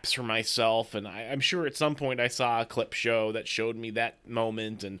gaps for myself. And I'm sure at some point I saw a clip show that showed me that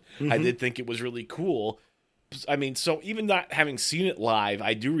moment, and I did think it was really cool. I mean, so even not having seen it live,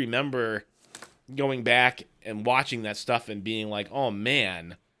 I do remember going back and watching that stuff and being like, oh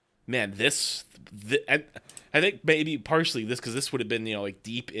man, this I think maybe partially this, because this would have been, like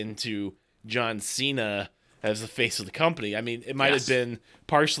deep into John Cena as the face of the company. I mean, it might have been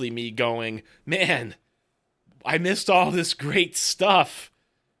partially me going, man, I missed all this great stuff,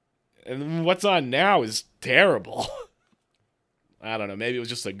 and what's on now is terrible. I don't know. Maybe it was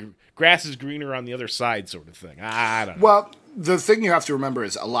just like grass is greener on the other side sort of thing. I don't know. Well, the thing you have to remember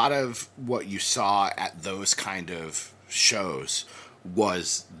is a lot of what you saw at those kind of shows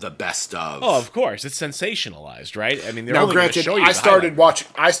was the best of. Oh, of course, it's sensationalized, right? I mean, they're now, only granted, show you I started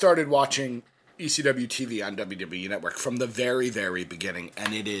watching ECW TV on WWE Network from the very, very beginning,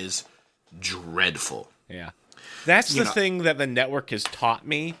 and it is dreadful. Yeah. That's the thing that the network has taught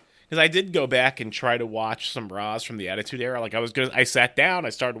me, because I did go back and try to watch some Raws from the Attitude Era. Like I sat down,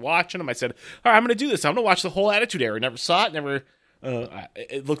 I started watching them. I said, all right, I'm going to do this. I'm going to watch the whole Attitude Era. Never saw it.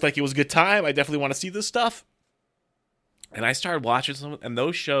 It looked like it was a good time. I definitely want to see this stuff. And I started watching some, and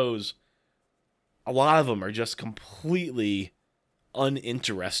those shows, a lot of them are just completely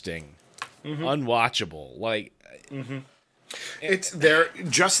uninteresting, unwatchable. Like, They're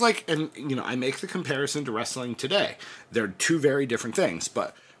just like, and I make the comparison to wrestling today. They're two very different things,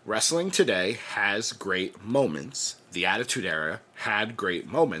 but wrestling today has great moments. The Attitude Era had great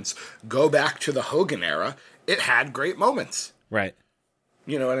moments. Go back to the Hogan era, it had great moments. right.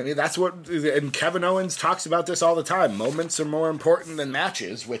 You know what I mean? That's what, and Kevin Owens talks about this all the time. Moments are more important than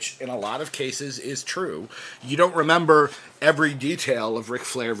matches, which in a lot of cases is true. You don't remember every detail of Ric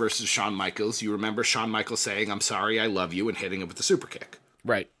Flair versus Shawn Michaels. You remember Shawn Michaels saying, I'm sorry, I love you, and hitting him with the super kick.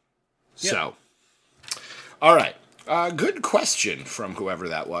 Right. So, all right. Good question from whoever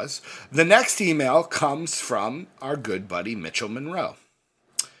that was. The next email comes from our good buddy Mitchell Monroe.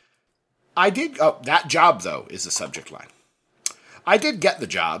 That job, though, is the subject line. I did get the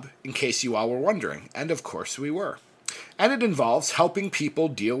job, in case you all were wondering, and of course we were. And it involves helping people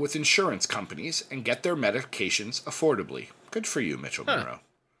deal with insurance companies and get their medications affordably. Good for you, Mitchell Monroe.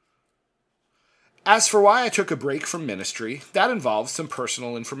 As for why I took a break from ministry, that involves some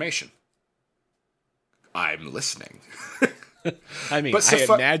personal information. I'm listening. I mean, I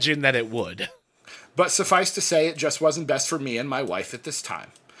imagine that it would. But suffice to say, it just wasn't best for me and my wife at this time.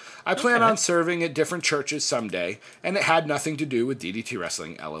 I plan on serving at different churches someday, and it had nothing to do with DDT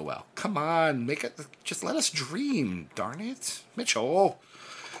Wrestling, LOL. Come on, just let us dream, darn it. Mitchell.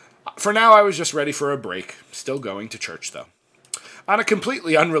 For now, I was just ready for a break. Still going to church, though. On a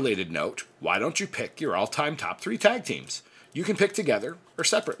completely unrelated note, why don't you pick your all-time top 3 tag teams? You can pick together or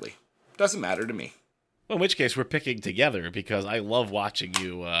separately. Doesn't matter to me. Well, in which case we're picking together because I love watching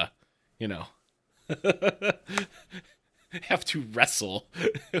you, have to wrestle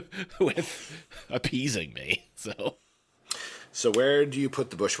with appeasing me. So where do you put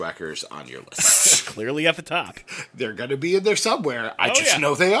the Bushwhackers on your list? Clearly at the top. They're going to be in there somewhere. I just yeah.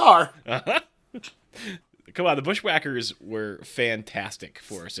 know they are. Come on, the Bushwhackers were fantastic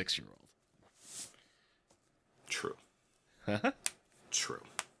for a 6-year-old. True. True.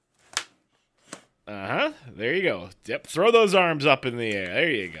 There you go. Yep, throw those arms up in the air.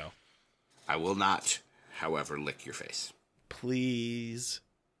 There you go. I will not, however, lick your face. Please.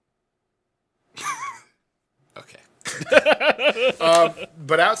 Okay.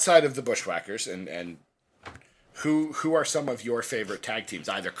 But outside of the Bushwhackers, and who are some of your favorite tag teams,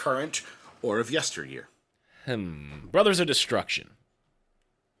 either current or of yesteryear? Brothers of Destruction.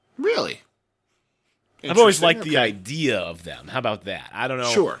 Really? I've always liked the idea of them. How about that? I don't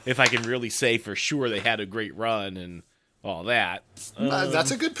know if I can really say for sure they had a great run and all that.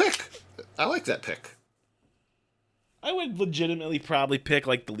 That's a good pick. I like that pick. I would legitimately probably pick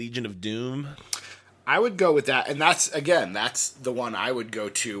like the Legion of Doom. I would go with that, and that's the one I would go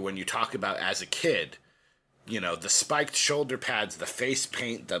to when you talk about as a kid. You know, the spiked shoulder pads, the face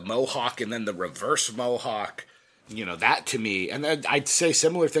paint, the mohawk, and then the reverse mohawk. You know, that to me, and then I'd say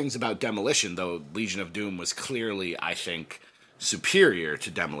similar things about Demolition, though Legion of Doom was clearly, I think, superior to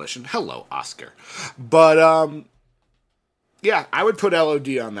Demolition. Hello, Oscar. But, yeah, I would put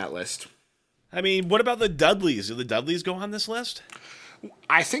LOD on that list. I mean, what about the Dudleys? Do the Dudleys go on this list?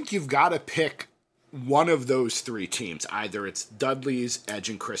 I think you've got to pick one of those three teams. Either it's Dudleys, Edge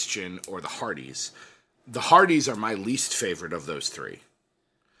and Christian, or the Hardys. The Hardys are my least favorite of those three.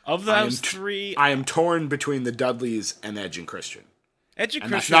 Of those three, I am torn between the Dudleys and Edge and Christian. Edge and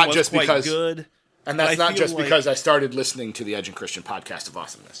Christian was quite good. And that's not just because I started listening to the Edge and Christian podcast of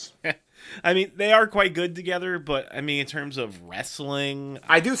awesomeness. I mean, they are quite good together, but I mean, in terms of wrestling,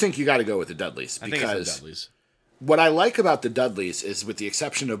 I do think you got to go with the Dudleys. I think it's the Dudleys. What I like about the Dudleys is, with the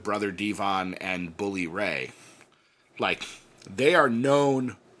exception of Brother Devon and Bully Ray, like, they are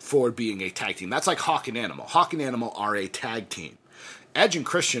known for being a tag team. That's like Hawk and Animal. Hawk and Animal are a tag team. Edge and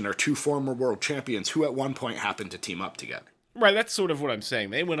Christian are two former world champions who at one point happened to team up together. Right, that's sort of what I'm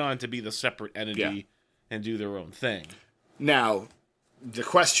saying. They went on to be the separate entity and do their own thing. Now, the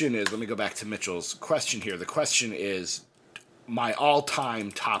question is, let me go back to Mitchell's question here. The question is my all-time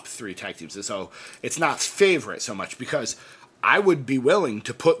top three tag teams. So it's not favorite so much, because I would be willing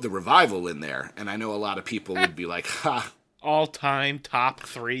to put the Revival in there, and I know a lot of people would be like, ha. All-time top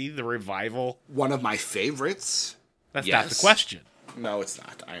three, the Revival? One of my favorites? That's not the question. No, it's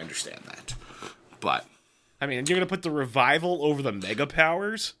not. I understand that. But I mean, you're going to put the Revival over the Mega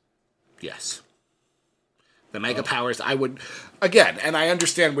Powers? Yes. The Mega Powers, I would... Again, and I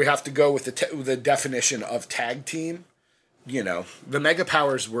understand we have to go with the definition of tag team. You know, the Mega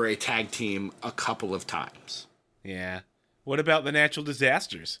Powers were a tag team a couple of times. Yeah. What about the Natural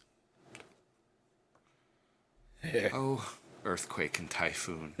Disasters? Oh, Earthquake and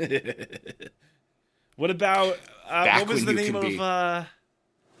Typhoon. What about... what was the name of...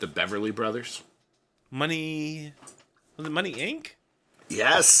 the Beverly Brothers? Money... Was it Money Inc.?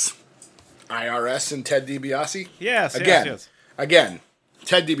 Yes. IRS and Ted DiBiase? Yes, yes. Again,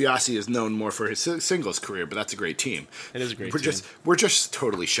 Ted DiBiase is known more for his singles career, but that's a great team. It is a great team. We're just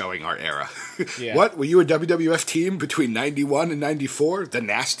totally showing our era. Yeah. What? Were you a WWF team between 91 and 94? The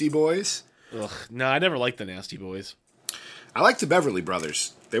Nasty Boys? Ugh, no, I never liked the Nasty Boys. I like the Beverly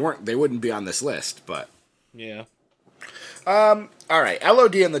Brothers. They wouldn't be on this list, but... Yeah. All right,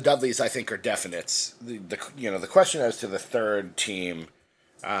 LOD and the Dudleys, I think, are definites. The question as to the third team,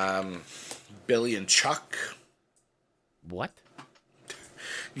 Billy and Chuck. What?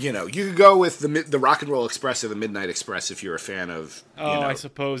 You know, you could go with the Rock and Roll Express or the Midnight Express if you're a fan of. I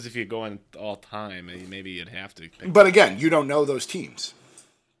suppose if you go in all time, maybe you'd have to. But again, you don't know those teams.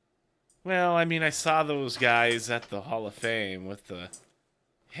 Well, I mean, I saw those guys at the Hall of Fame with the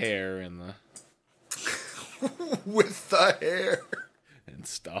hair and the. With the hair and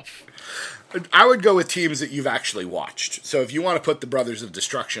stuff. I would go with teams that you've actually watched. So if you want to put the Brothers of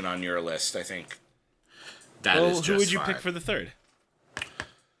Destruction on your list, I think that is just who would you fine. pick for the third?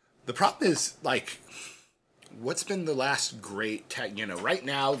 The problem is, like, what's been the last great tag? You know, right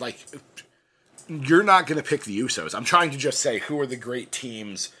now, like, you're not going to pick the Usos. I'm trying to just say who are the great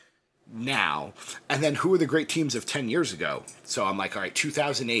teams now, and then who are the great teams of 10 years ago. So I'm like, all right,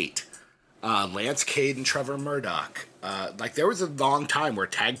 2008. Lance Cade and Trevor Murdoch. Like, there was a long time where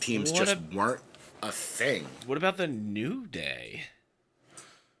tag teams weren't a thing. What about the New Day?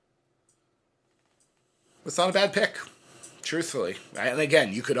 It's not a bad pick, truthfully. And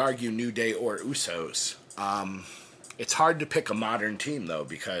again, you could argue New Day or Usos. It's hard to pick a modern team, though,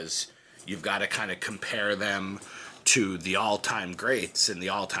 because you've got to kind of compare them to the all-time greats, and the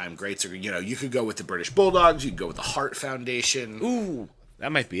all-time greats are, you could go with the British Bulldogs, you could go with the Hart Foundation. Ooh,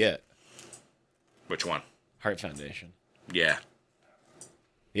 that might be it. Which one? Hart Foundation. Yeah.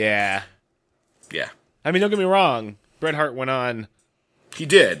 Yeah. Yeah. I mean, don't get me wrong. Bret Hart went on. He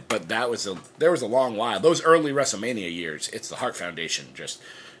did, but there was a long while. Those early WrestleMania years, it's the Hart Foundation, just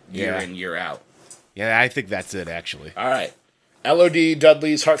year in, year out. Yeah, I think that's it, actually. All right. LOD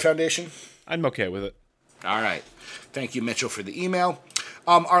Dudley's Hart Foundation? I'm okay with it. All right. Thank you, Mitchell, for the email.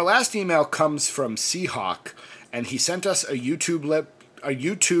 Our last email comes from Seahawk, and he sent us a YouTube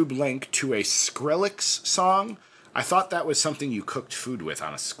link to a Skrillex song. I thought that was something you cooked food with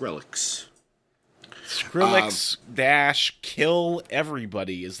on a Skrillex. Skrillex Kill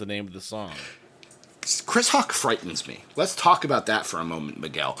Everybody is the name of the song. Chris Hawk frightens me. Let's talk about that for a moment,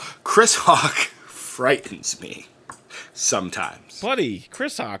 Miguel. Chris Hawk frightens me sometimes. Buddy,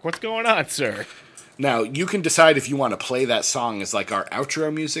 Chris Hawk, what's going on, sir? Now, you can decide if you want to play that song as like our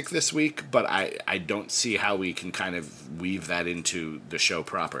outro music this week, but I don't see how we can kind of weave that into the show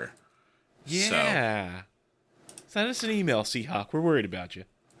proper. Yeah. Send us an email, Seahawk. We're worried about you.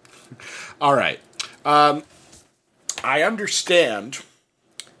 All right. I understand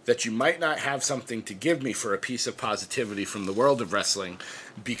that you might not have something to give me for a piece of positivity from the world of wrestling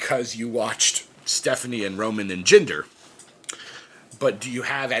because you watched Stephanie and Roman and Jinder. But do you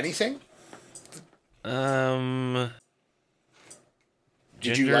have anything? Jinder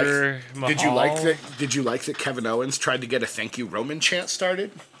Did you like Mahal? Did you like that Kevin Owens tried to get a thank you Roman chant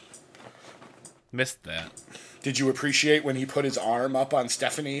started? Missed that. Did you appreciate when he put his arm up on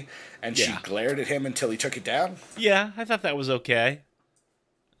Stephanie and she glared at him until he took it down? Yeah, I thought that was okay.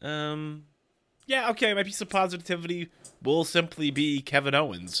 Yeah, okay, my piece of positivity will simply be Kevin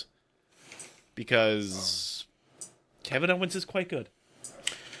Owens. Because Kevin Owens is quite good.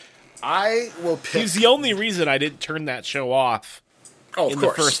 I will pick... He's the only reason I didn't turn that show off of in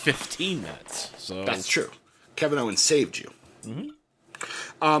course. the first 15 minutes. So that's true. Kevin Owens saved you. Mm-hmm.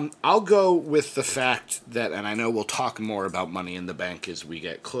 I'll go with the fact that, and I know we'll talk more about Money in the Bank as we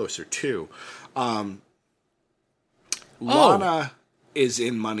get closer to, Lana is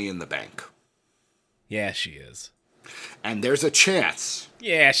in Money in the Bank. Yeah, she is. And there's a chance.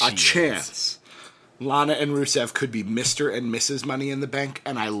 Yeah, she is. A chance. Lana and Rusev could be Mr. and Mrs. Money in the Bank,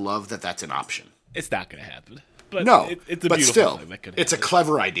 and I love that that's an option. It's not going to happen. But no, it's a but beautiful still, thing that could it's a happen.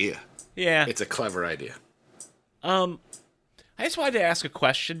 clever idea. Yeah. It's a clever idea. I just wanted to ask a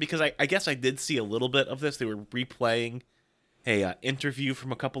question because I guess I did see a little bit of this. They were replaying a interview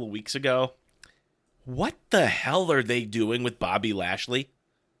from a couple of weeks ago. What the hell are they doing with Bobby Lashley?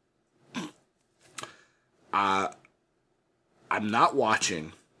 I'm not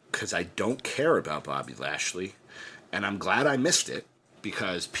watching because I don't care about Bobby Lashley, and I'm glad I missed it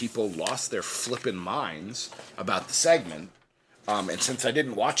because people lost their flippin' minds about the segment. And since I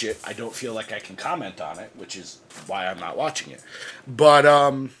didn't watch it, I don't feel like I can comment on it, which is why I'm not watching it. But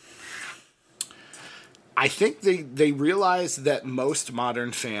I think they realize that most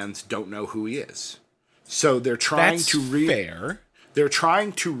modern fans don't know who he is. So they're trying fair. They're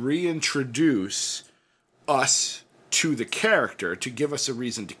trying to reintroduce us to the character to give us a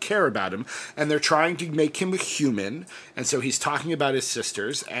reason to care about him, and they're trying to make him a human. And so he's talking about his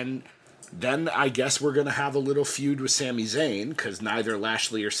sisters, and then I guess we're going to have a little feud with Sami Zayn, because neither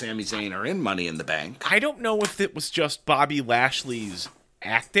Lashley or Sami Zayn are in Money in the Bank. I don't know if it was just Bobby Lashley's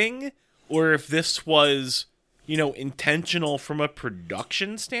acting, or if this was, intentional from a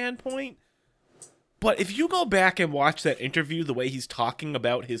production standpoint. But if you go back and watch that interview, the way he's talking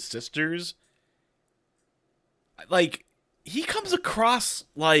about his sisters, like, he comes across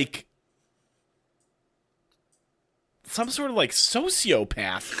like some sort of like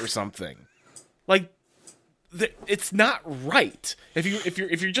sociopath or something. Like, it's not right. If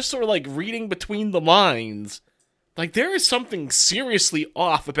you're just sort of like reading between the lines, like, there is something seriously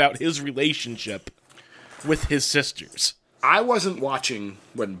off about his relationship with his sisters. I wasn't watching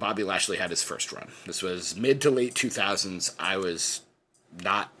when Bobby Lashley had his first run. This was mid to late 2000s. I was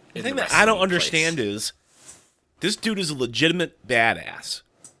not in the thing that I don't understand place. is this dude is a legitimate badass.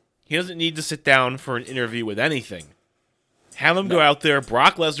 He doesn't need to sit down for an interview with anything. Have him go out there.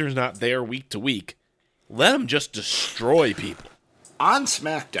 Brock Lesnar's not there week to week. Let him just destroy people. On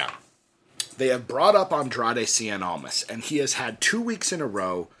SmackDown, they have brought up Andrade Cien Almas, and he has had 2 weeks in a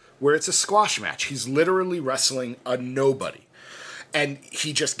row where it's a squash match. He's literally wrestling a nobody. And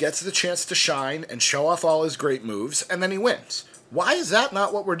he just gets the chance to shine and show off all his great moves, and then he wins. Why is that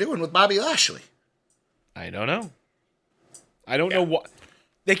not what we're doing with Bobby Lashley? I don't know. I don't know what...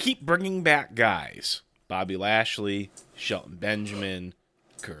 They keep bringing back guys. Bobby Lashley, Shelton Benjamin,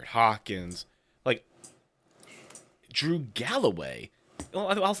 Kurt Hawkins, like Drew Galloway. Well,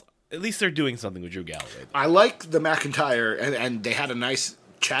 at least they're doing something with Drew Galloway. I like the McIntyre, and they had a nice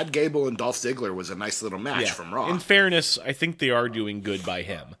Chad Gable and Dolph Ziggler was a nice little match from Raw. In fairness, I think they are doing good by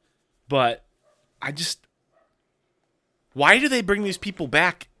him. But why do they bring these people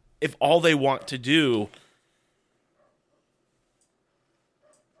back if all they want to do?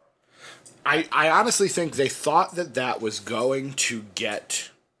 I honestly think they thought that was going to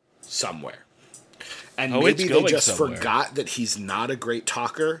get somewhere. And maybe they just forgot that he's not a great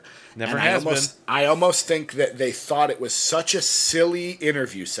talker. Never has been. I almost think that they thought it was such a silly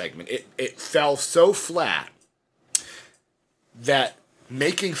interview segment. It fell so flat that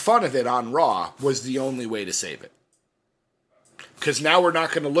making fun of it on Raw was the only way to save it. Because now we're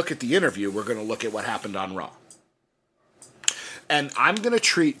not going to look at the interview. We're going to look at what happened on Raw. And I'm going to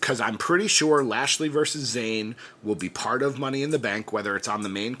treat, because I'm pretty sure Lashley versus Zayn will be part of Money in the Bank, whether it's on the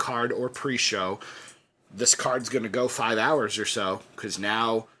main card or pre-show. This card's going to go 5 hours or so, because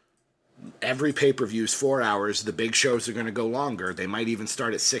now every pay-per-view is 4 hours. The big shows are going to go longer. They might even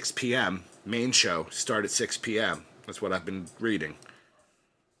start at 6 p.m. Main show start at 6 p.m. That's what I've been reading.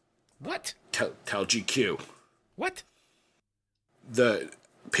 What? Tell GQ. What? The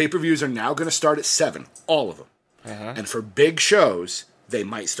pay-per-views are now going to start at 7, all of them. Uh-huh. And for big shows, they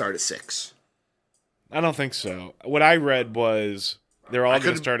might start at 6. I don't think so. What I read was they're all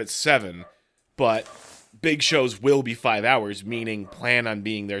going to start at 7, but big shows will be 5 hours, meaning plan on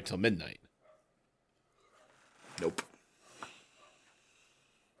being there till midnight. Nope.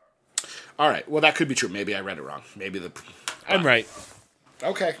 All right. Well, that could be true. Maybe I read it wrong. I'm right.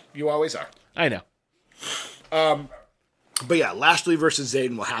 Okay. You always are. I know. But yeah, Lashley versus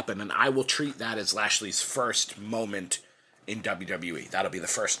Zayn will happen, and I will treat that as Lashley's first moment in WWE. That'll be the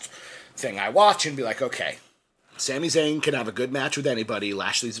first thing I watch and be like, okay, Sami Zayn can have a good match with anybody.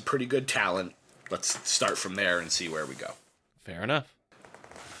 Lashley's a pretty good talent. Let's start from there and see where we go. Fair enough.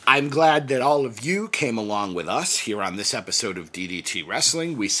 I'm glad that all of you came along with us here on this episode of DDT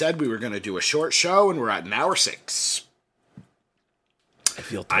Wrestling. We said we were going to do a short show, and we're at an hour 6. I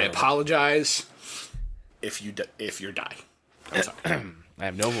feel I terrible. apologize if you die. I'm sorry. I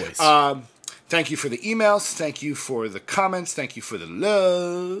have no voice. Thank you for the emails. Thank you for the comments. Thank you for the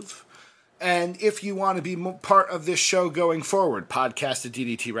love. And if you want to be part of this show going forward, podcast at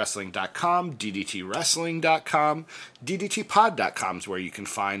ddtwrestling.com, ddtwrestling.com, ddtpod.com is where you can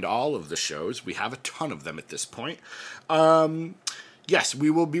find all of the shows. We have a ton of them at this point. Yes, we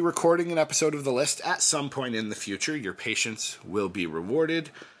will be recording an episode of The List at some point in the future. Your patience will be rewarded.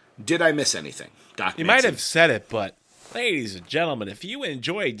 Did I miss anything? Doc You Manson? might have said it, but ladies and gentlemen, if you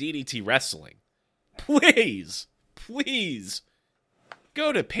enjoy DDT Wrestling, please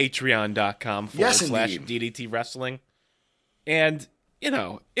go to patreon.com Yes, /DDT Wrestling. And,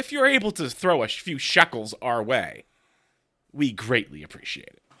 if you're able to throw a few shekels our way, we greatly appreciate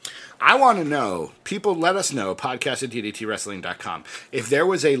it. I want to know, people let us know, podcast at ddtwrestling.com, if there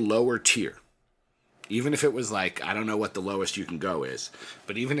was a lower tier, even if it was like, I don't know what the lowest you can go is,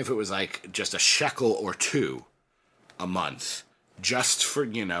 but even if it was like just a shekel or 2 a month, just for,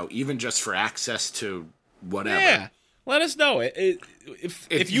 even just for access to whatever. Yeah, let us know.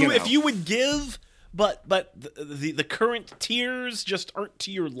 If you would give, but the current tiers just aren't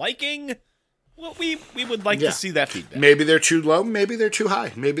to your liking, well, we would like to see that feedback. Maybe they're too low, maybe they're too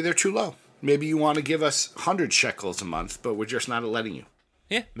high, maybe they're too low. Maybe you want to give us 100 shekels a month, but we're just not letting you.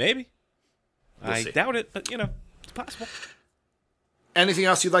 Yeah, maybe. We'll I see. doubt it, but, it's possible. Anything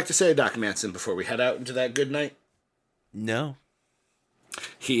else you'd like to say, Doc Manson, before we head out into that good night? No.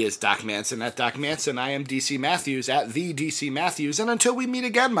 He is Doc Manson at Doc Manson. I am DC Matthews at the DC Matthews. And until we meet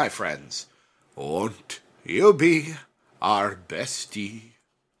again, my friends, won't you be our bestie?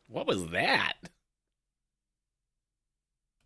 What was that?